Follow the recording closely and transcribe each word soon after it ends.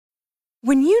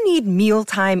When you need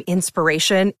mealtime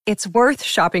inspiration, it's worth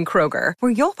shopping Kroger,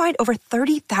 where you'll find over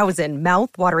 30,000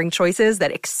 mouth-watering choices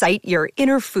that excite your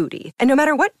inner foodie. And no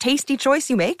matter what tasty choice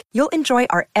you make, you'll enjoy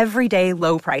our everyday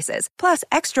low prices, plus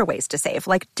extra ways to save,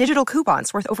 like digital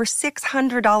coupons worth over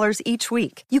 $600 each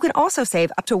week. You can also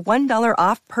save up to $1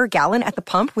 off per gallon at the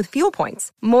pump with fuel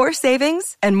points. More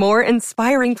savings and more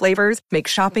inspiring flavors make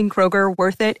shopping Kroger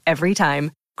worth it every time.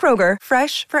 Kroger,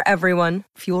 fresh for everyone.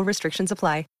 Fuel restrictions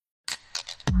apply.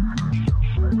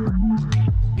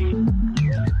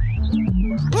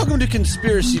 Welcome to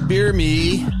Conspiracy Beer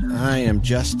Me. I am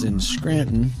Justin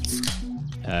Scranton.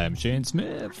 I'm Shane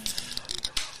Smith.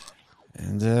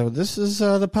 And this is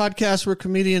the podcast where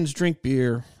comedians drink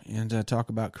beer and talk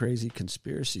about crazy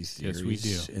conspiracy theories.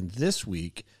 Yes, we do. And this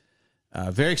week,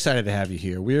 very excited to have you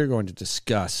here. We are going to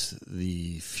discuss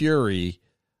the fury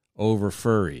over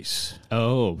furries.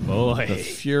 Oh, boy. The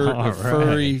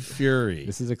furry fury.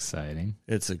 This is exciting.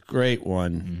 It's a great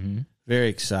one. Mm-hmm. Very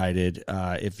excited.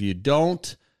 If you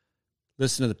don't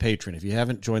listen to the Patreon, if you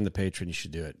haven't joined the Patreon, you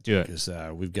should do it. Do it. Because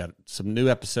we've got some new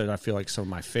episodes. I feel like some of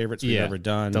my favorites we've ever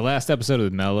done. The last episode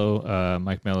with Mello,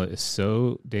 Mike Mello, is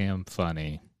so damn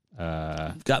funny.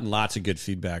 We've gotten lots of good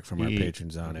feedback from our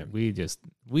patrons on it.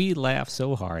 We laugh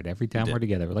so hard every time we're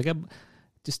together. We're like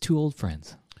just two old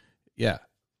friends. Yeah.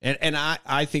 And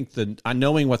I think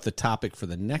knowing what the topic for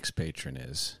the next patron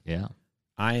is,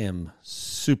 I am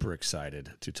super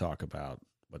excited to talk about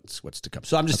what's to come.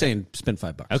 So I'm just saying, spend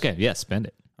 $5. Okay, yeah, spend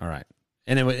it. All right.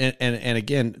 And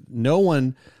again, no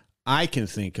one I can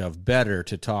think of better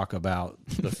to talk about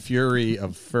the fury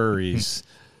of furries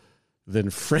than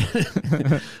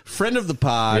friend of the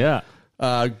pod.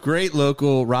 Yeah. Great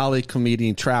local Raleigh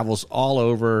comedian, travels all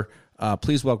over.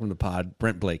 Please welcome to the pod,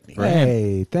 Brent Blakeney.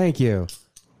 Hey, thank you.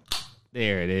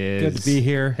 There it is. Good to be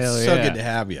here. Hell So yeah. good to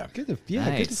have you. Good to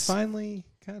Nice. finally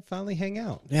hang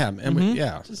out. Yeah, and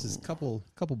Just as a couple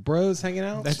bros hanging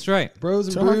out. That's right.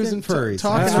 Bros and brews and furries.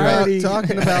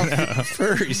 Talking about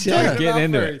furries. Yeah, Getting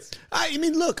into it. I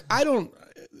mean, look, I don't.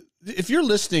 If you're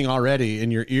listening already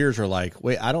and your ears are like,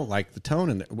 wait, I don't like the tone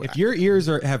in there. If your ears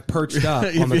have perched up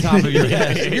on the top of your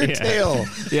head, if your tail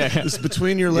is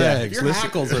between your legs, your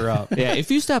hackles are up. Yeah, if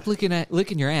you stop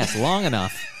licking your ass long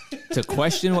enough to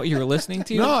question what you were listening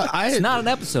to, it's not an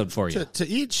episode for you. To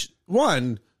each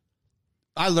one,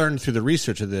 I learned through the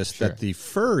research of this that the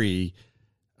furry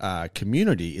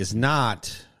community is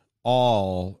not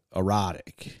all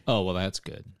erotic. Oh, well, that's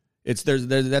good. It's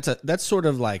that's sort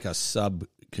of like a sub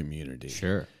community.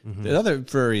 Sure. Mm-hmm. The other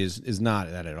furry is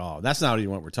not that at all. That's not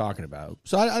even what we're talking about.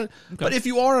 So but if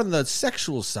you are on the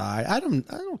sexual side, I don't.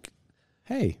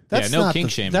 Hey, that's no not kink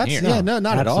shaming here. Yeah, no,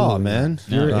 not at all, man.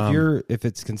 If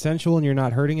it's consensual and you're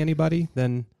not hurting anybody,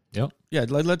 then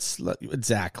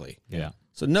exactly. Yeah.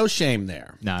 So no shame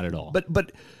there. Not at all.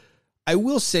 But I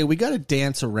will say we got to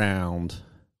dance around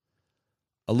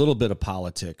a little bit of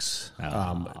politics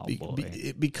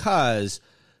because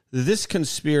this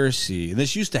conspiracy, and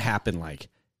this used to happen like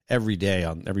every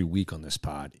week on this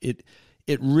pod. It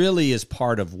really is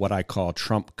part of what I call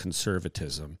Trump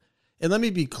conservatism. And let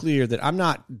me be clear that I'm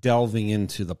not delving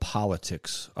into the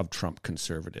politics of Trump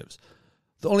conservatives.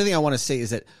 The only thing I want to say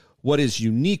is that what is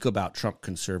unique about Trump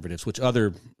conservatives, which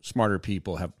other smarter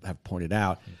people have pointed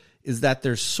out, is that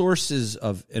their sources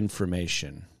of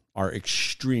information are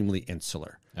extremely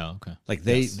insular. Oh, okay. Like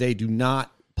they do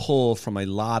not pull from a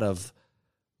lot of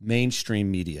mainstream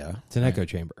media. It's an echo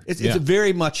chamber. It's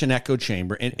very much an echo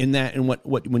chamber, and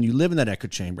when you live in that echo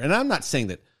chamber, and I'm not saying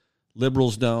that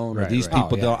liberals don't or these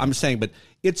people don't. I'm saying, but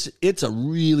it's a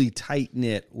really tight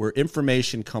knit where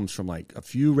information comes from like a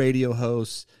few radio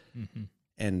hosts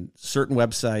and certain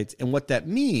websites, and what that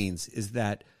means is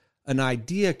that an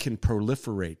idea can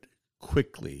proliferate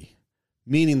quickly,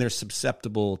 meaning they're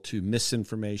susceptible to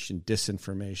misinformation,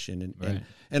 disinformation,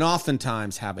 and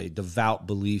oftentimes have a devout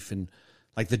belief in,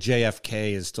 like, the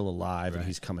JFK is still alive and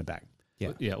he's coming back.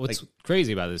 Yeah. What's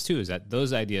crazy about this too is that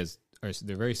those ideas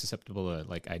they're very susceptible to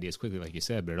like ideas quickly, like you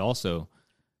said, but it also,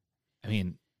 I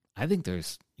mean, I think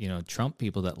there's Trump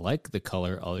people that like the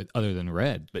color other than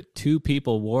red, but two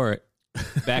people wore it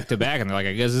back to back, and they're like,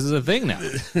 I guess this is a thing now.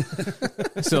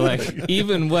 So like,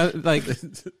 even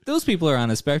those people are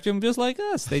on a spectrum just like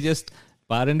us. They just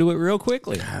bought into it real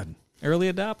quickly. God.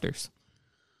 Early adopters.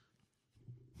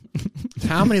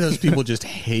 How many of those people just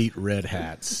hate red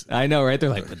hats? I know, right? They're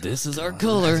like, but this is our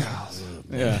color.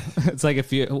 Yeah, it's like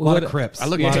if you a lot of Crips. I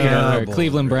look at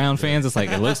Cleveland Brown fans. It's like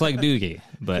it looks like Doogie,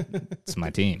 but it's my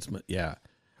team. Yeah.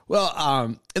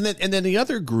 Well, and then the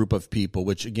other group of people,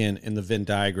 which again in the Venn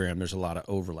diagram, there's a lot of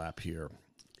overlap here,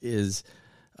 is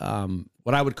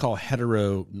what I would call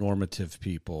heteronormative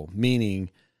people, meaning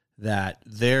that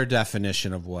their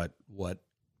definition of what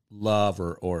love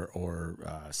or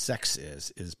sex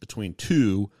is between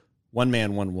one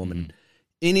man, one woman. Mm-hmm.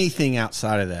 Anything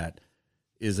outside of that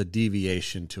is a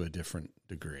deviation to a different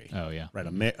degree. Oh yeah, right.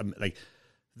 Like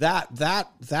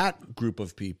that group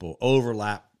of people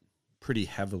overlap pretty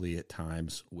heavily at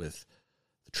times with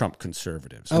the Trump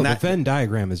conservatives. Oh, the Venn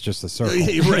diagram is just a circle.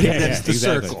 Right, that's the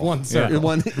exactly. circle. One circle.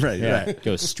 Right.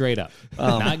 Goes straight up.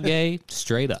 Not gay,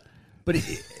 straight up. But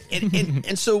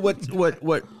and so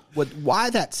why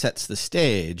that sets the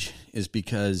stage is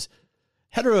because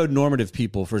heteronormative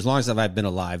people, for as long as I've been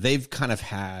alive, they've kind of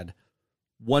had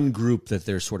one group that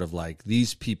they're sort of like,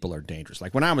 these people are dangerous.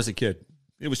 Like when I was a kid,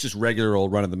 it was just regular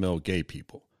old run-of-the-mill gay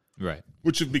people. Right.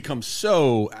 Which have become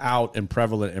so out and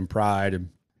prevalent in Pride, and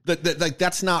that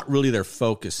that's not really their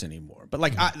focus anymore. But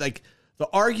like like the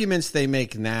arguments they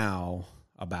make now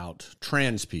about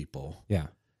trans people,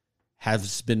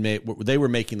 has been made. They were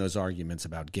making those arguments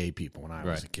about gay people when I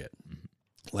was a kid. Mm-hmm.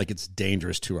 Like it's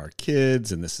dangerous to our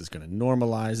kids, and this is going to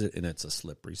normalize it, and it's a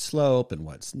slippery slope, and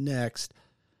what's next,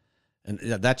 and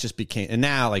that just became. And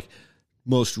now, like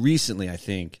most recently, I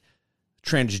think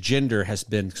transgender has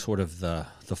been sort of the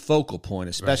focal point,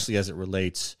 especially as it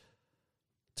relates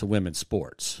to women's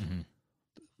sports. Mm-hmm.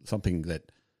 Something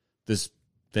that this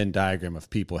Venn diagram of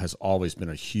people has always been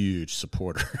a huge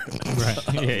supporter.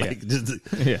 Right.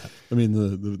 Yeah. I mean,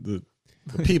 the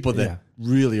people that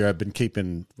really have been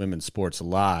keeping women's sports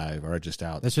alive are just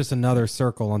out. That's just another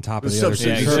circle on top of the other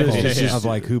circles of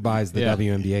like who buys the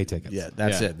WNBA tickets. Yeah,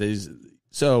 that's it.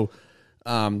 So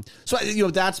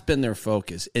that's been their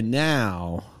focus, and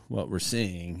now what we're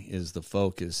seeing is the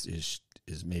focus is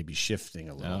maybe shifting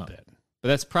a little bit. But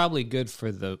that's probably good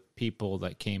for the people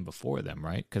that came before them,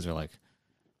 right? Because they're like,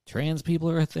 trans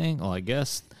people are a thing. Well, I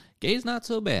guess gay's not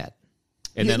so bad.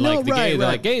 And then they're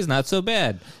like, gay's not so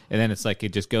bad. And then it's like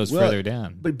it just goes further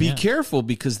down. But be careful,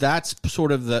 because that's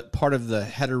sort of the part of the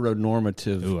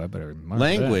heteronormative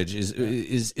language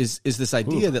is this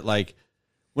idea that like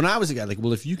when I was a guy, like,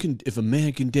 well, if a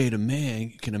man can date a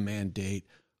man, can a man date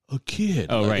a kid?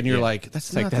 Oh, right. And you're like,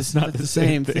 that's not the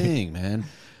same thing, man.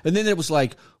 And then it was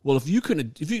like, well, if you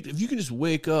can just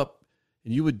wake up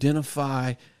and you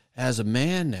identify as a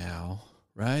man now,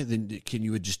 right? Then can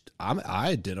you I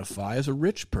identify as a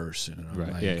rich person.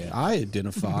 Right. Like, I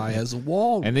identify as a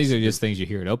walrus. And these are just things you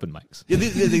hear at open mics. Yeah,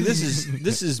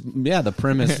 this is the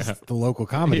premise. The local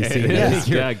comedy scene.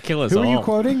 Yeah, kill us Who all. are you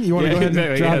quoting? You want to go ahead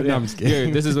and drop it? No, I'm just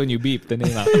kidding. This is when you beep the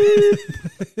name out.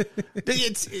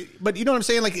 But you know what I'm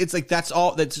saying? Like it's like that's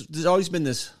all. There's always been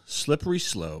this slippery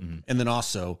slope, and then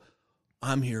also,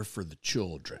 I'm here for the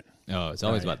children. Oh, it's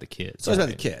always about the kids. It's always about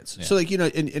the kids. Yeah. So like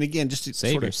and again, just to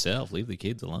save yourself, leave the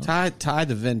kids alone. Tie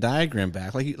the Venn diagram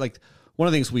back. Like one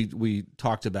of the things we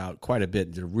talked about quite a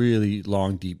bit, did a really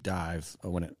long deep dive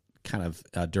when it kind of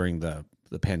during the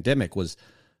pandemic, was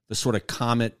the sort of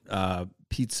Comet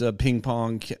pizza ping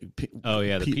pong.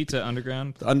 The Pizza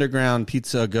Underground. The Underground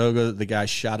Pizza Go-Go. The guy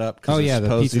shot up. Oh yeah,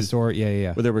 the pizza store.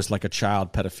 Yeah. Where there was like a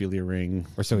child pedophilia ring,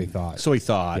 or so he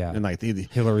thought. Yeah. And like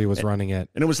Hillary was running it,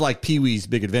 and it was like Pee-wee's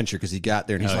Big Adventure, because he got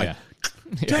there and he's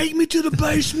take me to the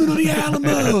basement of the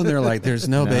Alamo, and they're like, "There's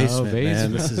no basement,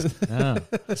 man. This is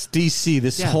it's DC.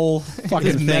 This whole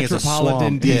fucking thing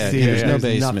metropolitan is a DC. There's no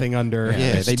basement. Nothing under.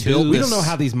 Yeah, they built. We don't know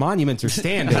how these monuments are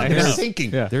standing. They're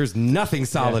sinking. Yeah. There's nothing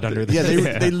solid under this.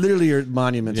 Yeah, they literally are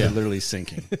monuments are literally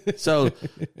sinking. So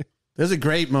there's a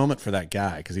great moment for that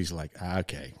guy, because he's like,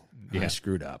 okay, I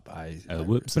screwed up.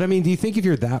 Whoops. But I mean, do you think if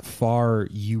you're that far,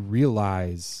 you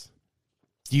realize?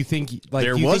 Do you think like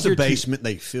there was a basement?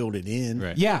 They filled it in.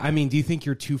 Right. Yeah, I mean, do you think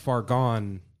you're too far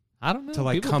gone? I don't know. To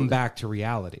like come back to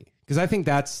reality, because I think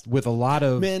that's with a lot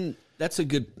of men. That's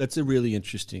a really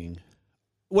interesting.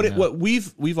 What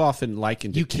we've often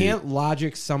likened. You can't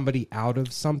logic somebody out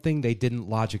of something they didn't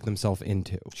logic themselves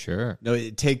into. Sure. No,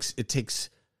 it takes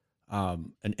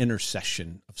an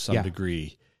intercession of some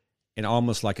degree. And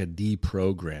almost like a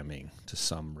deprogramming to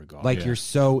some regard. Like you're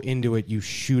so into it, you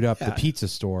shoot up the pizza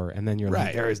store, and then you're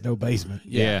like, there is no basement.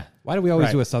 Yeah. Why do we always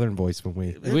do a Southern voice when we...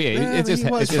 It's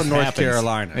just from North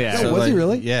Carolina. Yeah. So was he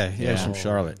really? Yeah, he's from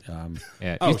Charlotte.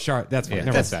 Charlotte. That's fine.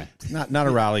 That's fine. Not a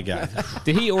Raleigh guy.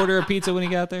 Did he order a pizza when he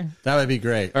got there? That would be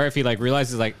great. Or if he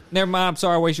realizes never mind, I'm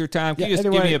sorry, I waste your time. Can you just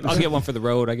give me I'll get one for the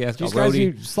road, I guess. Just guys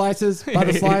do slices, by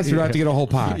the slice, or do I have to get a whole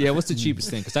pie? Yeah, what's the cheapest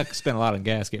thing? Because I could spend a lot on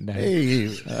gas getting down.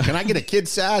 Hey, can I get a kid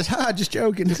size? Just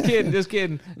joking. Just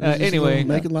kidding. Anyway.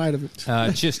 Making light of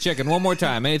it. Just checking one more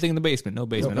time. Anything in the basement? No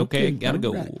basement. Okay, gotta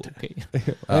go. Right. Okay.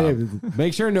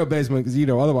 Make sure no basement, because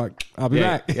otherwise I'll be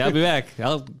back. Yeah, I'll be back.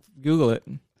 I'll Google it.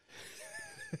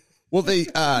 Well,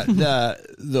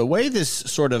 the way this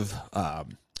sort of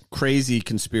crazy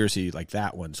conspiracy like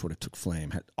that one sort of took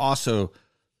flame had also,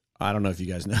 I don't know if you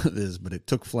guys know this, but it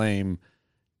took flame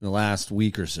in the last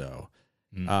week or so.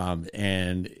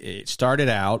 And it started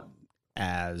out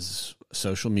as a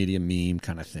social media meme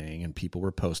kind of thing, and people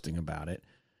were posting about it.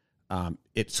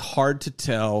 It's hard to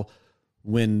tell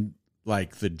when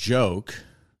like the joke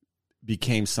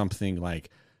became something like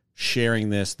sharing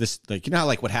this like, you know how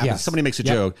like what happens, Yes. somebody makes a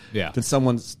Yep. joke, Yeah. then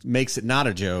someone makes it not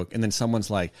a joke, and then someone's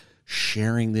like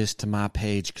sharing this to my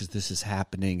page because this is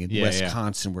happening in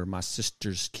Wisconsin where my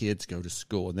sister's kids go to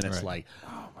school, and then it's like,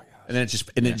 oh my god, and then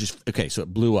it just okay, so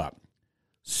it blew up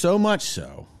so much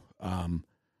so.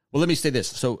 Well, let me say this.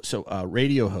 So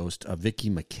radio host Vicky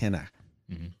McKenna.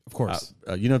 Of course.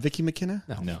 You know Vicky McKenna?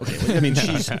 No. Okay. I mean,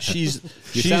 she's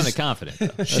You sounded confident.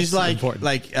 Though. she's That's like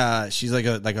important. she's like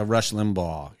a Rush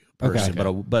Limbaugh person,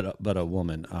 but a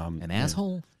woman. An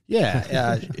asshole.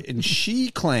 Yeah, and she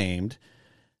claimed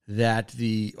that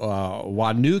the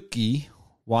Waunakee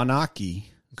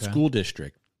school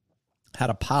district had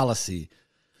a policy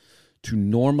to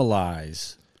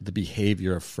normalize the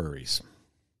behavior of furries.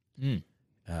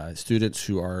 Students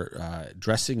who are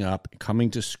dressing up, coming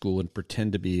to school, and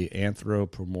pretend to be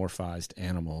anthropomorphized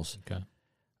animals. Okay.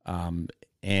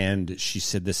 And she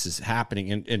said this is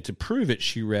happening. And to prove it,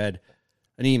 she read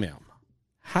an email.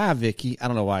 Hi, Vicky. I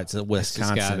don't know why it's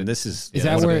Wisconsin. This is Is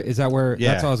that where?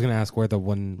 Yeah. That's what I was going to ask. Where the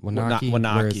Waunakee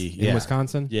Waunakee, in yeah.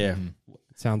 Wisconsin? Yeah.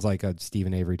 Sounds like a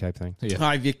Stephen Avery type thing. Yeah.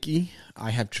 Hi, Vicky. I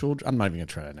have children. I'm not even going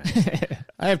to try that now.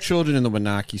 I have children in the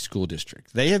Waunakee School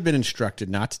District. They have been instructed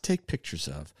not to take pictures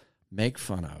of, make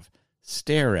fun of,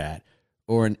 stare at,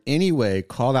 or in any way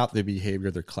call out the behavior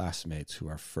of their classmates who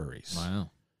are furries.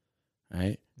 Wow.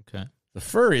 Right? Okay. The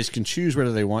furries can choose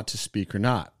whether they want to speak or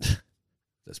not.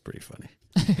 That's pretty funny.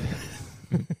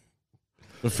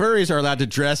 The furries are allowed to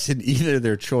dress in either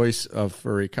their choice of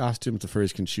furry costumes. The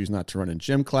furries can choose not to run in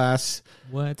gym class,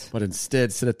 What? but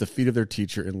instead sit at the feet of their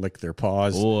teacher and lick their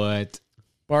paws. What?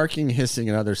 Barking, hissing,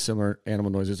 and other similar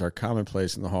animal noises are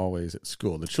commonplace in the hallways at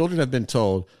school. The children have been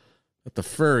told that the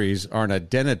furries are an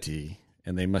identity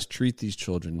and they must treat these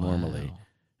children normally. Wow.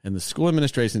 And the school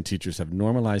administration and teachers have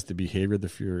normalized the behavior of the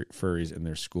furries in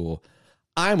their school.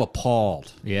 I'm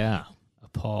appalled. Yeah.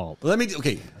 Appalled. Let me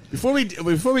before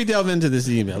we delve into this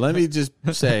email, let me just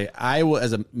say I will,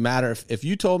 as a matter of, if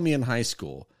you told me in high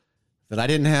school that I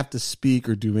didn't have to speak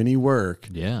or do any work,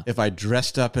 if I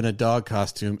dressed up in a dog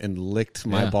costume and licked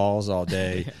my balls all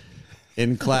day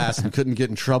in class and couldn't get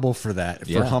in trouble for that,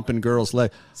 for humping girls'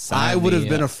 legs, I would have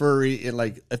been a furry. And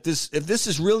like, if this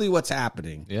is really what's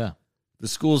happening, the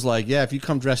school's like, if you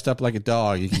come dressed up like a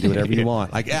dog, you can do whatever you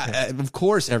want. Like, of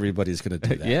course, everybody's going to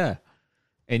do that. Yeah.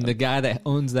 And the guy that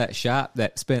owns that shop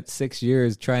that spent 6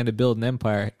 years trying to build an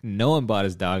empire, no one bought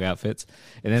his dog outfits.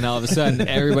 And then all of a sudden,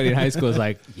 everybody in high school is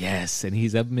like, yes, and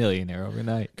he's a millionaire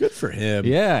overnight. Good for him.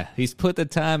 Yeah, he's put the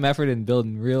time, effort in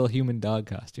building real human dog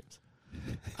costumes.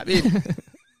 I mean,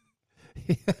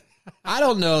 I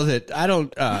don't know that. I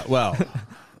don't. Well,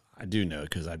 I do know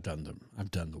because I've done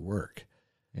the work.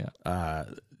 Yeah.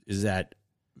 Is that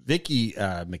Vicky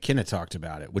McKenna talked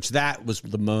about it, which that was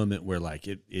the moment where like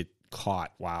it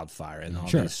caught wildfire and all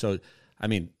this. So, I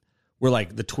mean, we're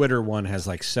like the Twitter one has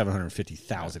like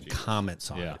 750,000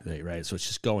 comments on it, right? So it's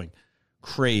just going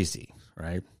crazy,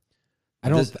 right? I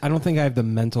don't think I have the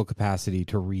mental capacity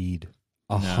to read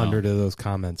 100 of those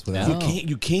comments without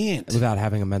You can't without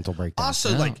having a mental breakdown.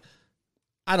 Also, like,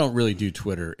 I don't really do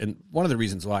Twitter, and one of the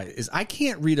reasons why is I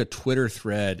can't read a Twitter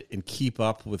thread and keep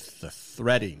up with the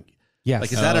threading. Yes.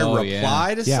 Like, is that a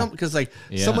reply to something? Because, like,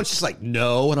 someone's just like,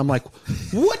 no. And I'm like,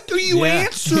 what are you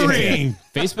answering?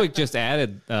 Facebook just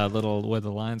added a little, what are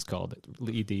the lines called that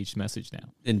lead to each message now?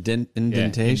 Indentation?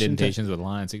 Indentations with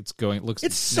lines. It's going, looks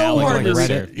It's so hard to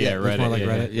Reddit. read. Yeah, Reddit. more like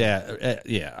Reddit.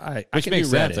 Yeah. Which makes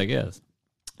sense, I guess.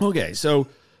 Okay, so,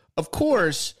 of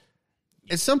course,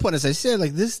 at some point, as I said,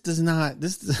 like, this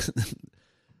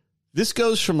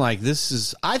goes from like,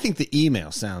 I think the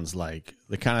email sounds like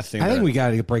the kind of thing. I think we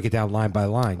got to break it down line by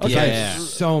line. Okay. I have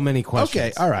so many questions.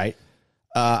 Okay, all right.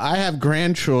 I have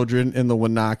grandchildren in the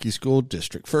Waunakee School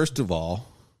District. First of all,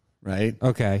 right?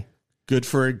 Okay. Good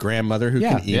for a grandmother who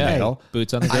can email. Hey,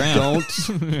 boots on the ground. I don't.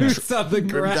 Boots on the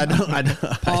ground. I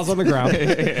don't Paws on the ground.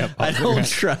 I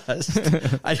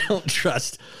don't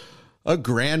trust a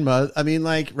grandmother. I mean,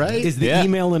 like, right? Is the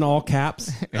email in all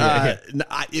caps?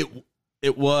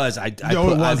 It was. I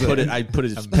put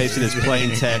it pasted as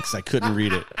plain text. I couldn't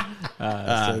read it.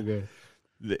 So good.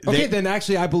 Okay, then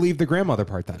actually, I believe the grandmother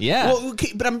part then. Yeah. Well,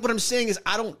 okay, but what I'm saying is,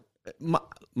 I don't.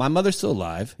 My mother's still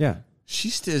alive. Yeah. she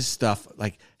says stuff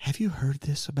like, "Have you heard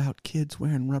this about kids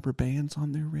wearing rubber bands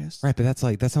on their wrists?" Right, but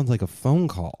that sounds like a phone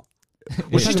call.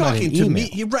 Well, she's talking to me. email.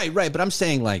 You're right. But I'm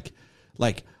saying like,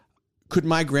 could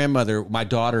my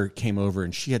daughter came over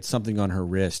and she had something on her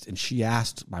wrist and she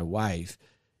asked my wife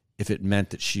if it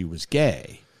meant that she was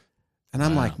gay. And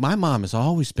I'm like, my mom has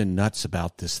always been nuts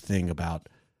about this thing about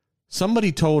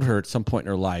somebody told her at some point in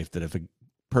her life that if a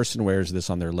person wears this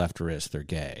on their left wrist, they're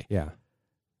gay. Yeah.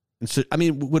 And so, I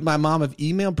mean, would my mom have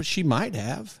emailed? But she might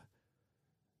have.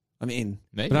 I mean,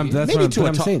 Maybe. But that's Maybe what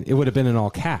I'm saying. It would have been in all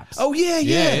caps. oh yeah.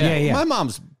 Yeah. My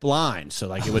mom's blind, so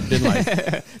like it would have been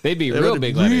like They'd be it real would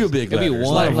big have been letters. real big It'd be letters.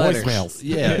 one Like letter. voicemails.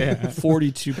 Yeah,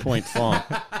 42-point font.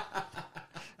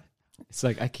 It's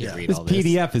like, I can't read This all this.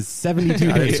 PDF is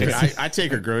 72 pages. I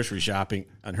take her grocery shopping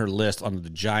on her list on the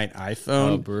giant Oh,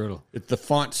 iPhone. brutal. The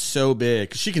font's so big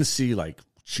because she can see like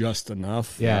just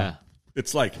enough. Yeah.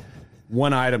 It's like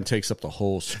one item takes up the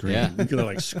whole screen. Yeah. You're gonna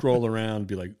like scroll around and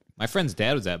be like, My friend's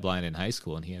dad was that blind in high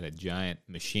school, and he had a giant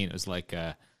machine. It was like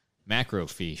a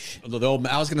macrofiche.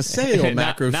 I was gonna say the old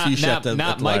macrofiche at the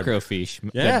not at the library. microfiche,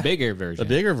 Yeah. the bigger version. The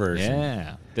bigger version.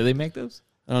 Yeah. Do they make those?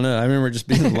 I don't know. I remember just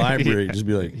being in the library, just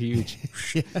be like, Huge.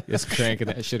 Just cranking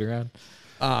that shit around.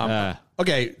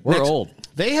 okay, We're next. old.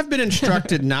 They have been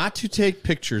instructed not to take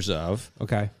pictures of,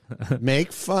 Okay.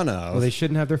 make fun of, Well, they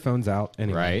shouldn't have their phones out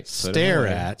anyway. Right. stare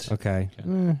at, Okay.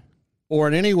 or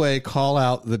in any way call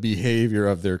out the behavior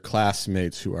of their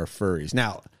classmates who are furries.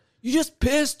 Now, You just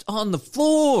pissed on the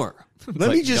floor. let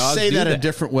me just say that a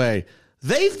different way.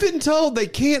 They've been told they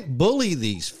can't bully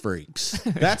these freaks.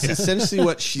 That's essentially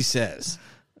what she says.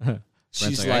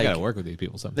 She's Like, I got to work with these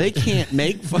people sometimes. they can't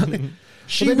make fun.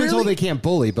 She Well, they've been really, told they can't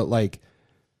bully, but like,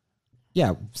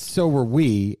 yeah, so were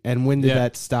we. And when did Yeah.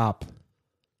 that stop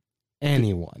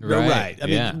anyone? right. I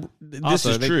mean, yeah. this Also,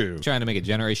 is are they true. Trying to make a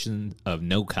generation of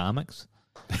no comics.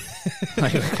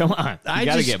 Like, come on, I you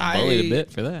got to just- get bullied a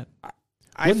bit for that.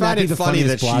 I Wouldn't that find be it the funny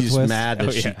that funniest plot she's twist? mad that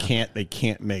Oh, yeah. they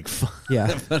can't make fun. Yeah.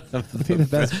 That'd be the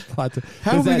best plot.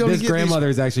 How are we gonna This get grandmother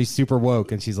is actually super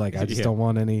woke, and she's like, I just Yeah. don't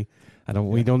want any.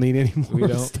 We don't need any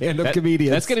more stand-up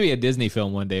comedians. That's going to be a Disney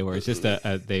film one day where it's just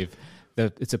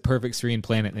it's a perfect serene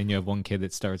planet, and then you have one kid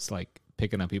that starts like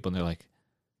picking on people, and they're like,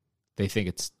 they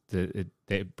think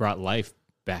they brought life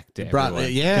back to everyone.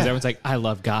 yeah. Because everyone's like, I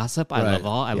love gossip, I Right.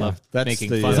 love That's making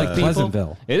the, fun It's of like people.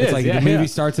 Pleasantville. It It's is, like yeah, the movie yeah.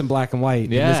 starts in black and white.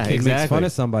 Yeah, and this kid makes exactly. fun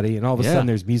of somebody, and all of a Yeah. sudden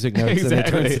there's music notes and it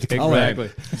turns to color.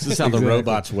 Exactly. This is how the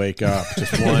robots wake up.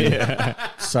 Just one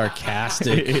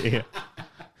sarcastic.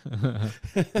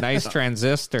 Nice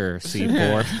transistor,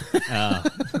 C4.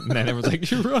 And then everyone's like,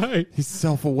 you're right. He's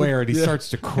self-aware and he starts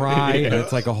to cry, and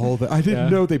it's like a whole thing. I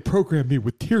didn't know they programmed me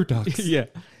with tear ducts. Yeah.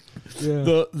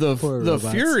 The robots.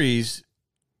 furries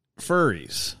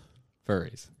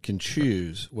Furries. can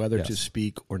choose whether to Yes.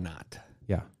 speak or not.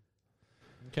 Yeah.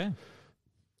 Okay.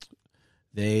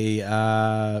 They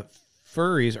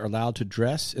furries are allowed to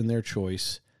dress in their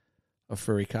choice of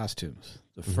furry costumes.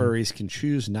 The furries can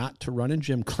choose not to run in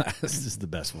gym class. This is the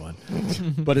best one,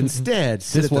 but instead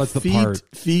sit This at was the the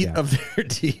feet part. of their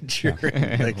teacher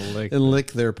and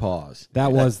lick their paws.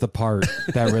 That was the part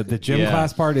that the gym Yeah.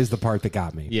 class part is the part that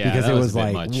got me. Yeah, because that it was was a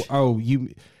bit like, much. oh, you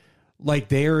like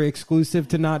they're exclusive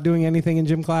to not doing anything in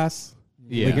gym class.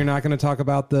 Yeah. Like you're not going to talk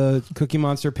about the Cookie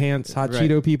Monster pants, hot Right.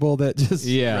 Cheeto people that just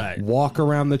Yeah. Right. walk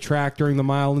around the track during the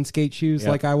mile in skate shoes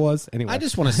like I was. Anyway, I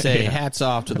just want to say hats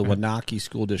off to the Wanaki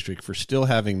School District for still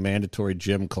having mandatory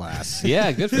gym class. Yeah,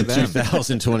 good for them.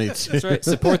 2022. That's right.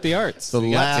 Support the arts. The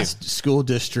You got to. last school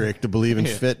district to believe in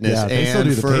fitness yeah, they still and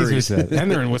do the Pacer furries. set.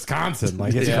 And they're in Wisconsin.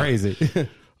 Like it's crazy.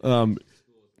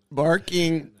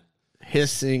 Barking,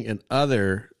 hissing, and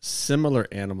other similar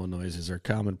animal noises are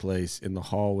commonplace in the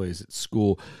hallways at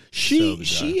school.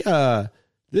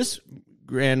 This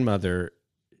grandmother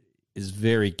is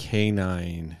very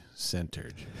canine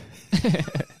centered.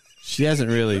 She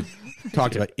hasn't really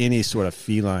talked about any sort of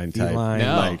feline type. Feline.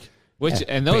 No. Like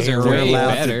And those are They're way allowed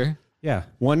to- better. Yeah.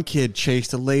 one kid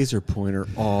chased a laser pointer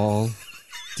all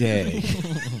day.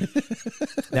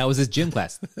 That was his gym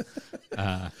class.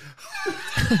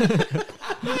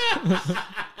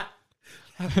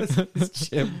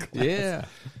 Yeah.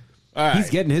 He's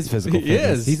getting his physical He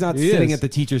fitness. is. He's not He sitting is. at the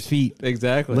teacher's feet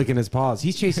Exactly. licking his paws.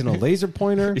 He's chasing a laser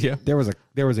pointer. Yeah. There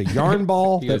was a yarn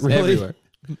ball He that was really everywhere.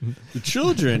 The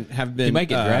children have been might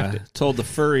get drafted. told the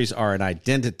furries are an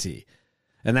identity.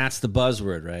 And that's the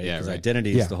buzzword, right? Yeah, Because right.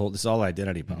 identity is Yeah. the whole, this is all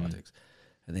identity politics.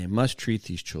 And they must treat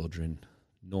these children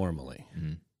normally.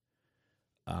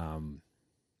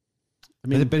 I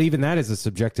mean, but even that is a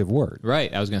subjective word.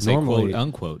 Right. I was going to say Normally- quote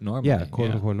unquote normally. Yeah, quote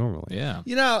unquote normally. Yeah.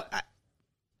 you know,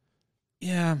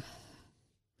 yeah.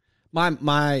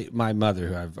 My mother,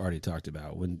 who I've already talked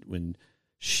about, when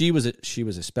she was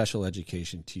a special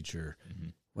education teacher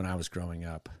when I was growing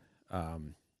up,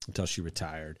 until she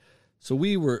retired. So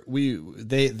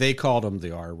they called them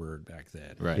the R word back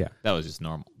then. Right. Yeah. That was just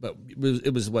normal. But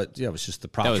it was just the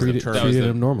proper Treated term.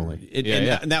 them normally.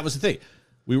 And that was the thing.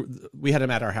 We had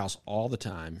him at our house all the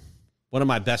time. One of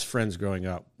my best friends growing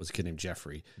up was a kid named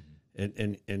Jeffrey,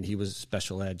 and he was a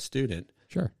special ed student.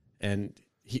 Sure. And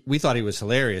we thought he was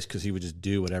hilarious because he would just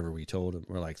do whatever we told him.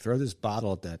 We're like, throw this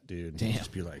bottle at that dude. And he'd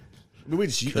just be like, we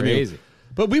just Crazy.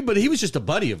 but he was just a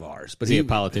buddy of ours. But Is he a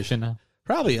politician now?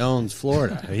 probably owns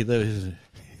Florida. He lives.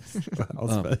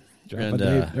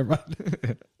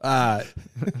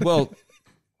 Well,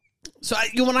 so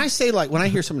when I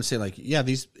hear someone say like, yeah,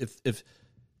 these if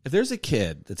there's a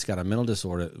kid that's got a mental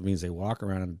disorder, it means they walk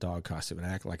around in a dog costume and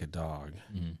act like a dog.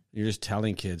 Mm-hmm. You're just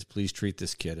telling kids, please treat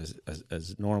this kid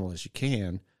as normal as you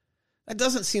can. That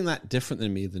doesn't seem that different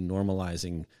than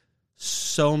normalizing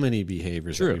so many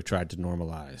behaviors that we've tried to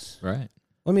normalize. Right.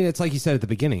 I mean, it's like you said at the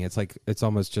beginning. It's like it's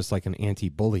almost just like an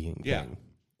anti-bullying thing.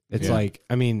 It's like,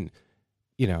 I mean,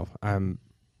 you know,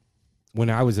 when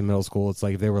I was in middle school, it's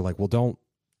like they were like, well, don't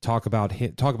talk about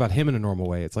him in a normal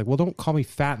way. It's like, well, don't call me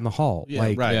fat in the hall. Yeah,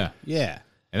 like, right. Yeah.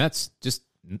 And that's just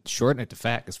shorten it to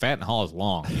fat, because fat in the hall is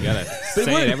long. You gotta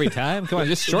say it every time. Come on,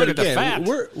 just shorten it to fat.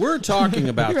 We're talking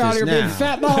about You're out this here being now.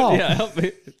 fat in the hall. Yeah, help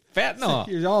me. Fat in the hall.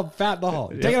 You're all fat in the hall.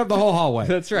 Take it up the whole hallway.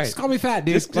 That's right. Just call me fat,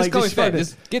 dude. Just call me fat.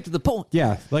 Just get to the point.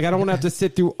 Yeah, like I don't want to have to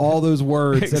sit through all those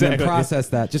words and Exactly. then process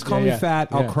that. Just call me fat.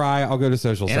 I'll cry. I'll go to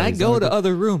social And I studies. go to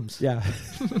other rooms. Yeah.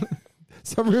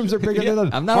 Some rooms are bigger than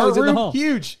others. I'm not Art always in the room, hall.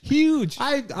 Huge.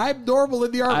 I'm normal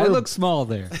in the art I room. look small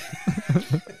there.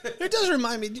 It does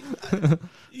remind me.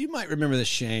 You might remember this,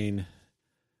 Shane.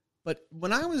 But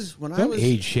when I was Don't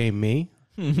age shame me.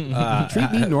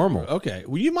 Treat me normal. Okay.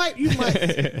 Well, you might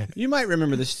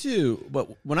remember this too. But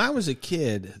when I was a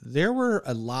kid, there were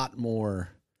a lot more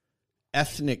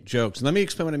ethnic jokes. And let me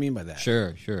explain what I mean by that.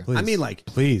 Sure. Please. I mean, like,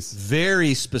 please.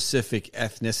 very specific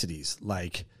ethnicities,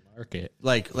 like Market.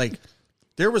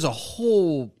 there was a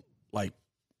whole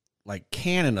like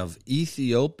canon of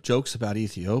jokes about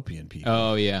Ethiopian people.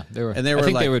 Oh yeah, they were. And they I were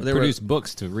think like- they would they were- produce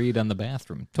books to read on the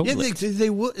bathroom. Totally. Yeah,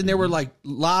 they would, and there were like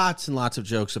lots and lots of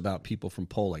jokes about people from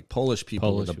Polish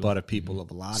people were the butt of people of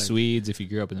a lot of Swedes, if you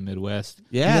grew up in the Midwest.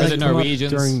 Yeah, or like the Come up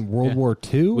Norwegians during World War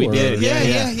II? We or? did.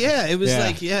 Yeah. It was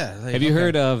like Have you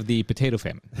heard of the potato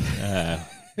famine?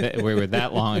 We were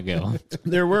that long ago.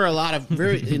 There were a lot of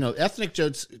very ethnic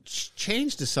jokes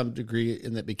changed to some degree,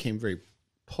 and that became very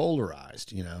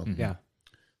polarized. Yeah.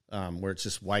 Where it's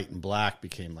just white and black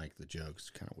became like the jokes.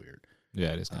 Kind of weird.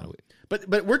 Yeah, it is kind of weird.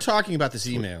 But we're talking about this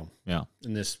email Yeah.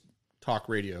 in this talk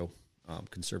radio,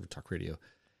 conservative talk radio,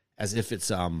 as if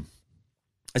it's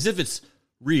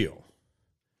real,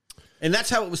 and that's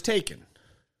how it was taken.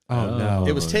 Oh, no.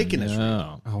 It was taken as real.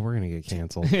 No. Oh, we're going to get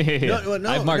canceled. No,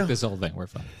 I've marked this whole thing. We're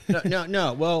fine.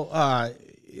 No. Well,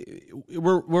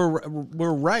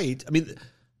 we're right. I mean,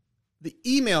 the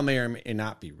email may or may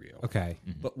not be real. Okay.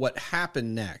 But what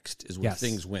happened next is where Yes.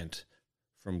 things went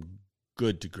from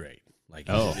good to great. Like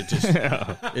Oh.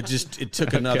 it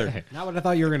took another. Okay. Not what I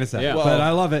thought you were going to say. Yeah. But Well- I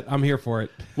love it. I'm here for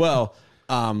it. Well,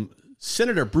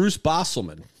 Senator Bruce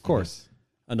Bosselman, Of course.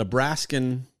 a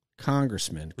Nebraskan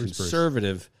congressman, Bruce.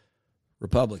 conservative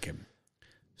Republican,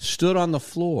 stood on the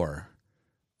floor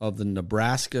of the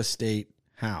Nebraska State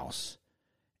House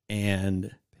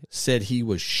and said he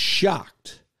was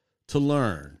shocked to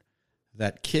learn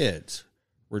that kids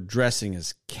were dressing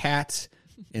as cats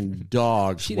and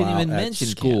dogs She didn't while even at mention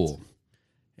school. cats.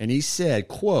 And he said,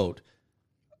 quote,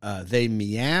 they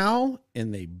meow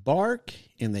and they bark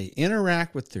and they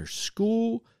interact with their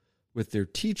school, with their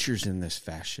teachers in this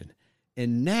fashion.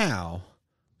 And now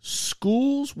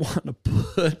schools want to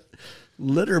put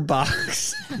litter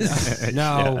boxes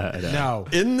No.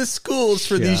 in the schools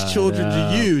for these children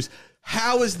to use.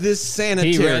 How is this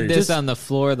sanitary? He read this on the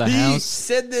floor of the He house.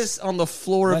 said this on the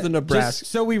floor of the Nebraska.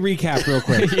 Just so we recap real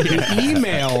quick. The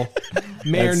email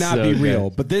may or That's not so be good. real,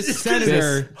 but this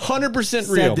senator 100%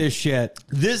 real. said this shit.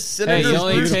 This Hey, senator you is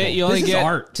only, beautiful. you only This is get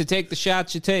art. to take the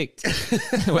shots you take.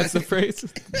 What's the phrase?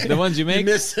 The ones you make?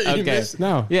 miss- you okay. miss-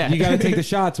 No, Yeah. you got to take the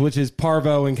shots, which is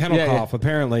parvo and kennel Yeah, yeah. cough.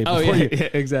 Apparently, Oh, before yeah, you, yeah,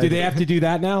 exactly. Do they have to do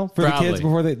that now for Probably. the kids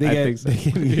before they I get, think so.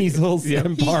 they get measles Yeah.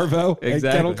 and parvo and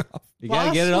kennel Exactly. cough? You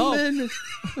gotta get it all. Bosselman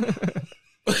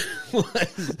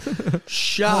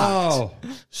shocked. Oh,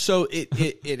 So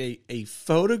a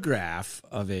photograph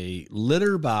of a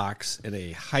litter box in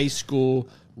a high school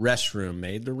restroom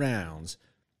made the rounds,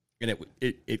 and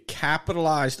it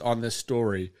capitalized on this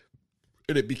story,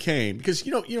 and it became, because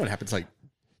you know what happens, like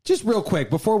Just real quick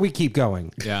before we keep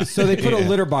going. Yeah. So they put a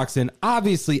litter box in.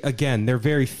 Obviously, again, they're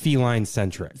very feline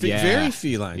centric. Very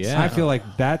feline. Yeah. I feel like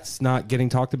that's not getting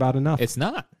talked about enough. It's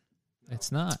not.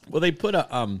 It's not. Well, they put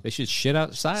a They should shit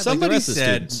outside. somebody like the rest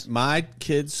said, of students. my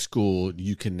kid's school,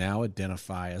 you can now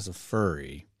identify as a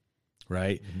furry,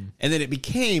 right? And then it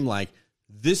became like,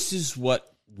 this is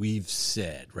what we've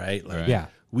said, right? Like, Right. Yeah.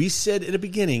 we said at the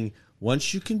beginning,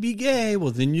 once you can be gay, well,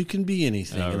 then you can be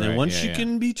anything. Oh, And then right. once Yeah, you yeah.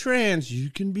 can be trans, you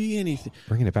can be anything.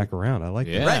 Bringing it back around. I like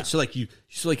Yeah. that. Right. So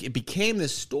like it became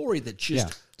this story that just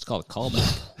Yeah. It's called a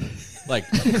callback. like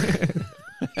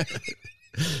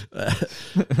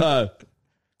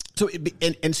so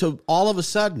so all of a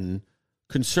sudden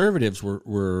conservatives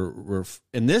were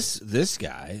and this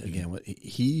guy again,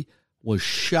 he was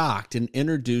shocked and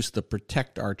introduced the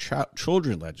Protect Our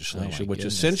Children legislation, which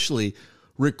goodness. essentially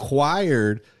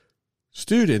required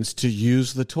students to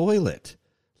use the toilet.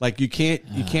 Like you can't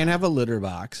have a litter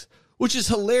box, which is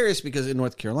hilarious because in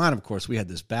North Carolina, of course, we had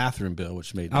this bathroom bill,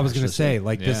 which made I was going to say,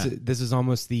 like, Yeah. this is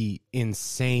almost the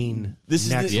insane this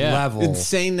next is the level.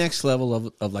 insane next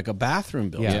level of like a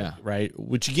bathroom bill, Yeah. right?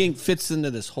 Which again fits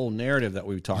into this whole narrative that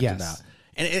we've talked Yes. about,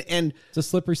 and It's a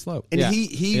slippery slope. and Yeah.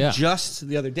 he Yeah. just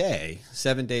the other day,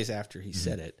 7 days after he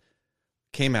said it,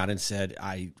 came out and said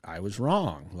I was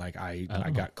wrong. Like I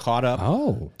got caught up.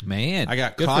 Oh, Man, I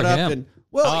got good caught for up him. in. How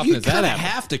Well, often you does that kind of happen?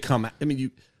 have to come. I mean,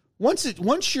 you once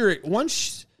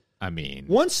I mean,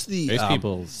 the there's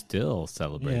people still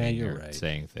celebrating yeah, you're or right.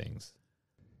 saying things.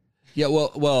 Yeah,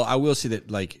 well, I will say that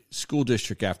like school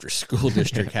district after school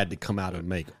district had to come out and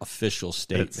make official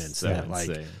statements that like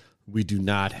insane. we do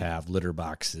not have litter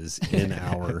boxes in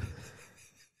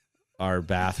our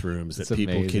bathrooms that It's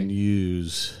people amazing. can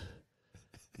use.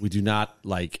 We do not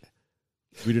make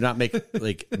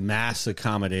like mass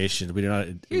accommodations. We do not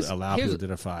allow people to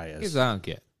identify Here's as. what I don't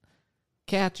get.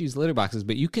 Cats use litter boxes,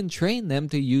 but you can train them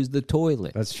to use the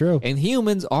toilet. that's true. And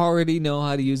humans already know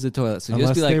how to use the toilet. So Unless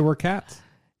just be like, they were cats.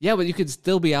 yeah, but you could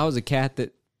still be, I was a cat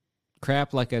that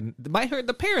crap like a, might hurt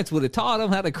the parents would have taught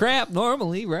them how to crap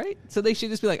normally, right? So they should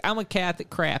just be like, I'm a cat that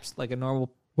craps like a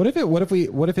normal. What if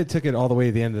it took it all the way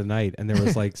to the end of the night and there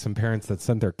was like some parents that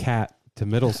sent their cat to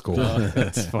middle school?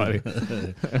 That's funny.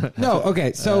 No,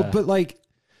 okay. So, but like,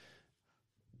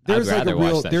 there's I'd like a rather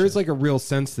watch real, that there's show. like a real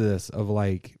sense to this of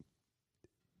like,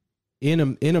 in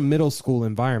a middle school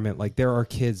environment, like there are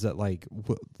kids that like,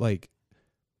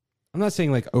 I'm not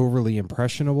saying like overly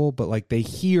impressionable, but like they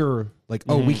hear like,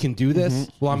 oh, we can do this.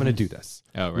 Well, I'm going to do this.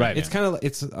 Oh, right. Right. yeah. It's kind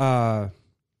of,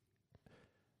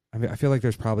 I mean, I feel like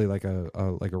there's probably like a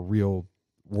real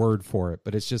word for it,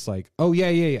 but it's just like, oh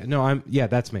yeah. No,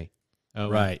 that's me.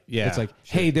 Oh, Right. Yeah. It's like,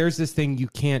 hey, there's this thing you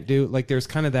can't do. Like there's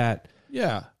kind of that,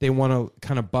 yeah. they want to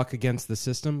kind of buck against the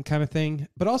system kind of thing.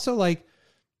 But also like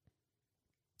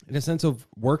in a sense of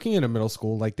working in a middle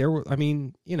school, like there were, I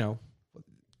mean, you know,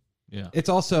 Yeah. it's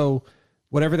also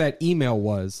whatever that email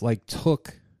was, like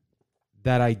took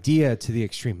that idea to the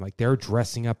extreme. Like they're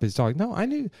dressing up as dog. No, I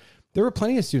knew there were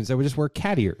plenty of students that would just wear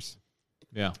cat ears.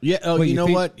 Yeah. Yeah. Oh, Well, you you know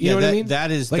think- what? you know what I that- mean?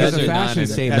 That is Like that's as a a fashion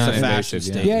statement. That's a non-invasive, fashion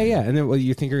yeah. statement. Yeah. And then well,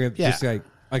 you think you're gonna Yeah. just like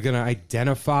are gonna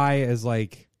identify as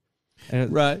like,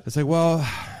 and Right. It's like, well,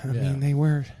 I mean, they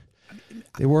wore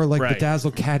like Right.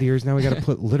 bedazzled cat ears. Now we got to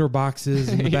put litter boxes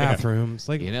in the bathrooms.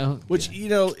 Like, You know, Which you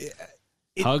know,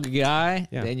 hug a guy,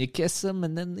 Yeah. then you kiss him,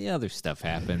 and then the other stuff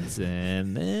happens,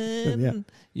 and then Yeah.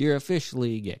 you're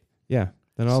officially gay. yeah.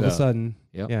 Then all of a So, sudden,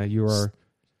 yep. yeah, you are.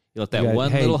 You let that you guys-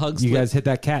 one hey, little hug You slip. guys hit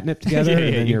that catnip together, Yeah,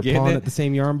 and then you you're getting pawing it? at the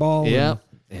same yarn ball. and Yep.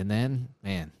 And then,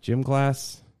 man, Gym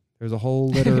class. There's a whole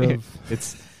litter of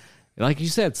it's like you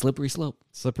said, slippery slope.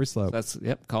 slippery slope. That's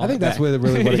I calling think it that's back. really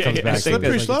what it comes Yeah, back to. slippery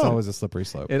It's, like, slope. it's always a slippery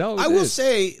slope. It always I will is.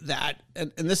 say that,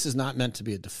 and this is not meant to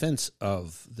be a defense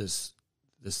of this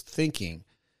thinking,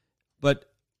 but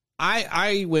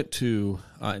I went to,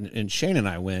 and Shane and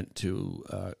I went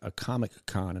to a Comic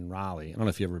Con in Raleigh. I don't know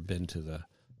if you've ever been to the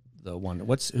one.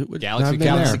 Galaxy I've been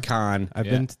Galaxy there. Con.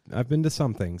 I've been to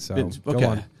something. So Okay. go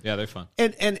on. Yeah, they're fun.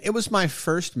 And it was my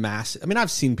first mass. I mean,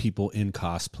 I've seen people in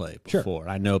cosplay Sure. before.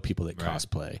 I know people that Right.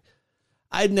 cosplay.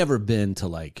 I'd never been to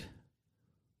like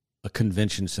a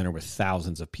convention center with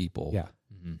thousands of people. Yeah.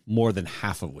 More than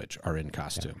half of which are in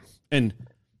costume and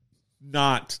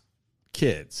not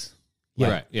kids. Yeah.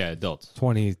 Right. Yeah, adults.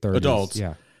 20, 30s. Adults.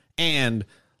 Yeah. And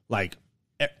like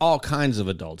all kinds of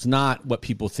adults, not what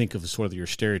people think of as sort of your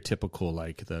stereotypical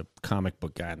like the comic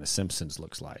book guy in The Simpsons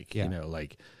looks like. Yeah. You know,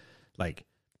 like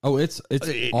Oh, it's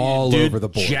all dude, over the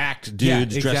board. Jacked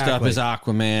dudes Yeah, dressed up exactly. as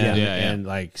Aquaman Yeah, yeah. and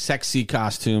like sexy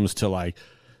costumes to like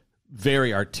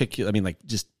very articulate. I mean, like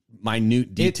just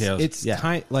minute details. It's yeah.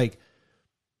 kind like,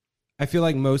 I feel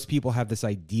like most people have this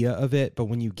idea of it, but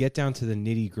when you get down to the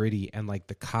nitty gritty and like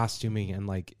the costuming and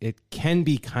like it can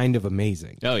be kind of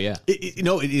amazing. Oh yeah,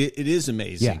 it is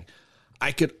amazing. Yeah.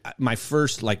 I could my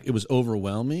first like it was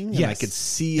overwhelming. And I could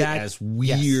see it as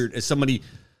weird as somebody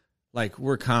like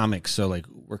we're comics, so like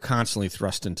we're constantly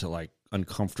thrust into like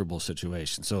uncomfortable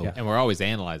situations. So and we're always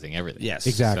analyzing everything. Yes,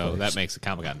 exactly. So that makes the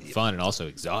Comic-Con fun and also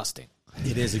exhausting.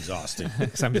 It is exhausting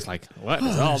because I'm just like, what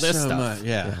is all this stuff?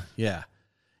 Yeah.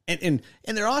 And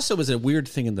there also was a weird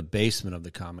thing in the basement of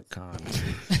the Comic-Con.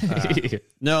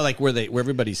 No, like where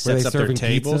everybody sets up their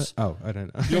tables. Pizza? Oh, I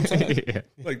don't know. You know what I'm saying?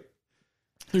 Like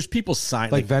there's people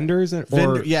signing like vendors or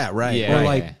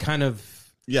kind of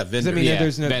vendors. I mean,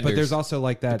 vendors. but there's also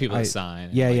like that the people that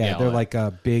sign. They're like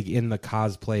a big in the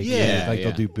cosplay.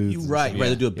 They'll do booths. Right.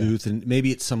 They'll do a booth, and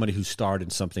maybe it's somebody who starred in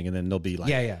something, and then they'll be like,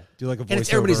 do like a voiceover. And it's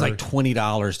everybody's like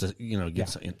 $20 to get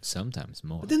something. Sometimes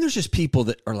more. But then there's just people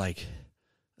that are like,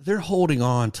 they're holding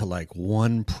on to like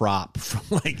one prop from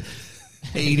like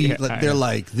 80. They're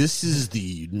like, this is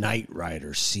the Knight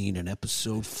Rider scene in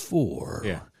episode 4.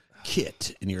 Yeah.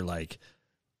 Kit, and you're like,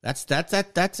 that's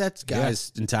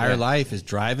guy's entire life is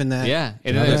driving that. Yeah,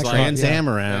 and then there's Trans Am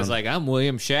around. It's like, I'm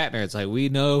William Shatner. It's like, we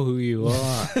know who you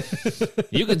are.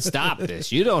 You can stop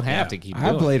this. You don't have to keep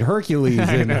doing I played Hercules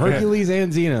in Hercules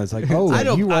and Xena. It's like,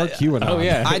 you are QAnon. Oh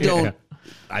yeah,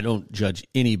 I don't judge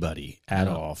anybody at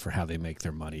all for how they make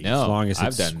their money. No, as long as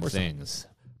I've done things.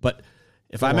 But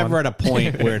if I'm ever at a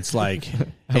point where it's like,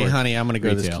 hey, honey, I'm going to go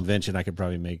to this convention, I could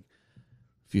probably make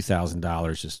few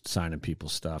 $1,000s just signing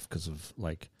people's stuff because of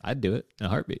like I'd do it in a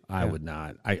heartbeat. I would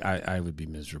not. I would be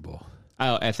miserable.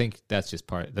 I think that's just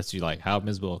part. That's you like how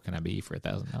miserable can I be for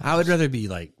 $1,000? I would rather be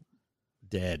like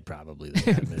dead probably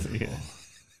than that miserable.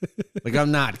 Like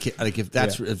I'm not like if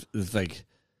that's if like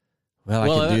I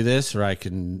can do this or I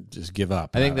can just give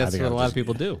up. I think that's what a lot of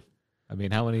people do. I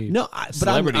mean, how many? No, but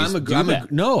I'm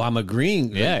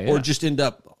agreeing. Yeah, or just end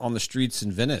up on the streets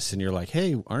in Venice and you're like,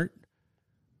 hey, aren't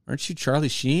you Charlie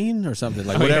Sheen or something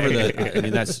like whatever? I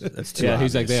mean, that's too. Yeah, obvious.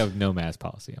 He's like they have no mask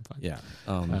policy. I'm fine. Yeah,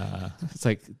 it's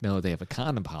like no, they have a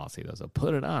condom policy though. So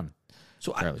put it on.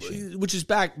 So, which is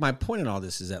back. My point in all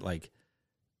this is that like,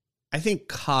 I think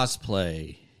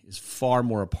cosplay is far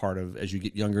more a part of as you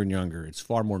get younger and younger. It's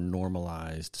far more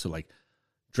normalized. So like,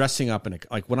 dressing up in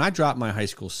like when I dropped my high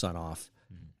school son off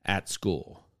at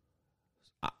school,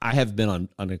 I have been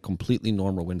on a completely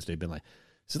normal Wednesday. Been like.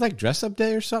 Is it like dress up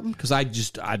day or something? Because I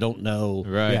don't know.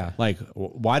 Right. Yeah. Like,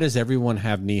 why does everyone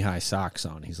have knee high socks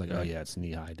on? He's like, oh yeah, it's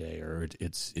knee high day, or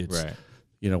it's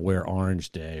wear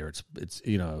orange day, or it's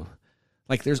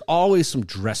like there's always some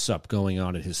dress up going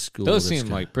on at his school. Those seem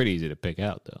like pretty easy to pick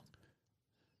out though.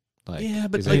 Like, yeah,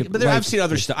 but I've seen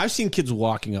other stuff. I've seen kids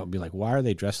walking up and be like, why are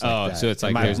they dressed like that? So it's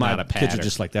like there's not a pattern. Kids are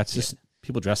just like that's just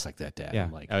people dress like that, Dad. Yeah.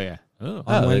 I'm like, oh yeah.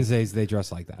 On Wednesdays they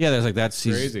dress like that. Yeah, there's like that's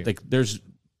crazy. Like there's.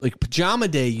 Like pajama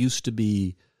day used to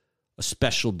be a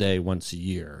special day once a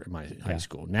year in my high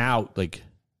school. Now, like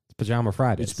it's Pajama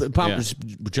Fridays. It's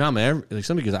pajama. Like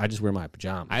somebody goes, I just wear my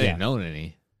pajamas. I didn't own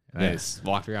any. I just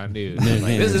walked around, dude.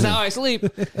 Like, this is how I sleep.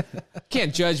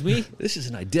 Can't judge me. This is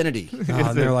an identity.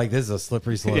 And they're like, this is a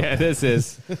slippery slope. Yeah, this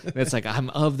is. It's like I'm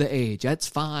of the age. That's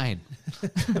fine.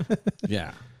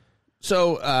 Yeah.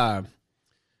 So,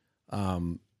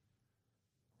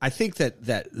 I think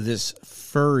that this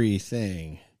furry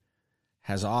thing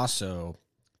has also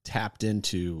tapped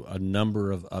into a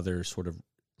number of other sort of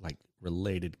like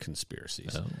related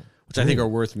conspiracies, which I think are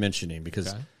worth mentioning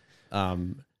because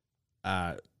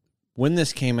when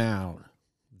this came out,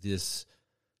 this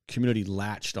community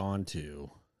latched onto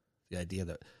the idea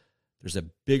that there's a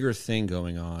bigger thing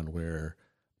going on where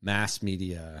mass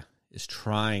media is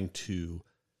trying to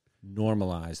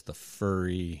normalize the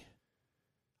furry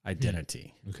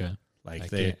identity. Okay.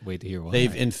 Like can't wait to hear why.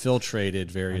 They've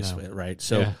infiltrated various right.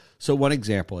 So one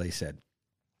example they said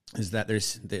is that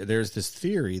there's this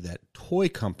theory that toy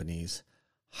companies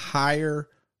hire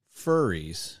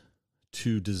furries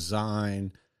to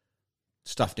design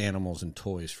stuffed animals and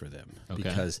toys for them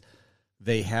because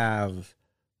they have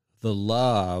the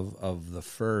love of the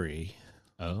furry.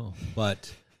 Oh.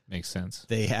 But makes sense.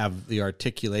 They have the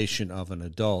articulation of an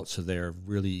adult, so they're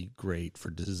really great for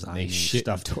designing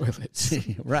stuffed toilets.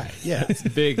 Right? Yeah, it's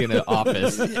big in an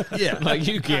office. Yeah, like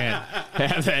you can't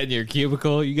have that in your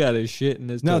cubicle. You got to shit in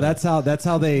this. No, toilet. that's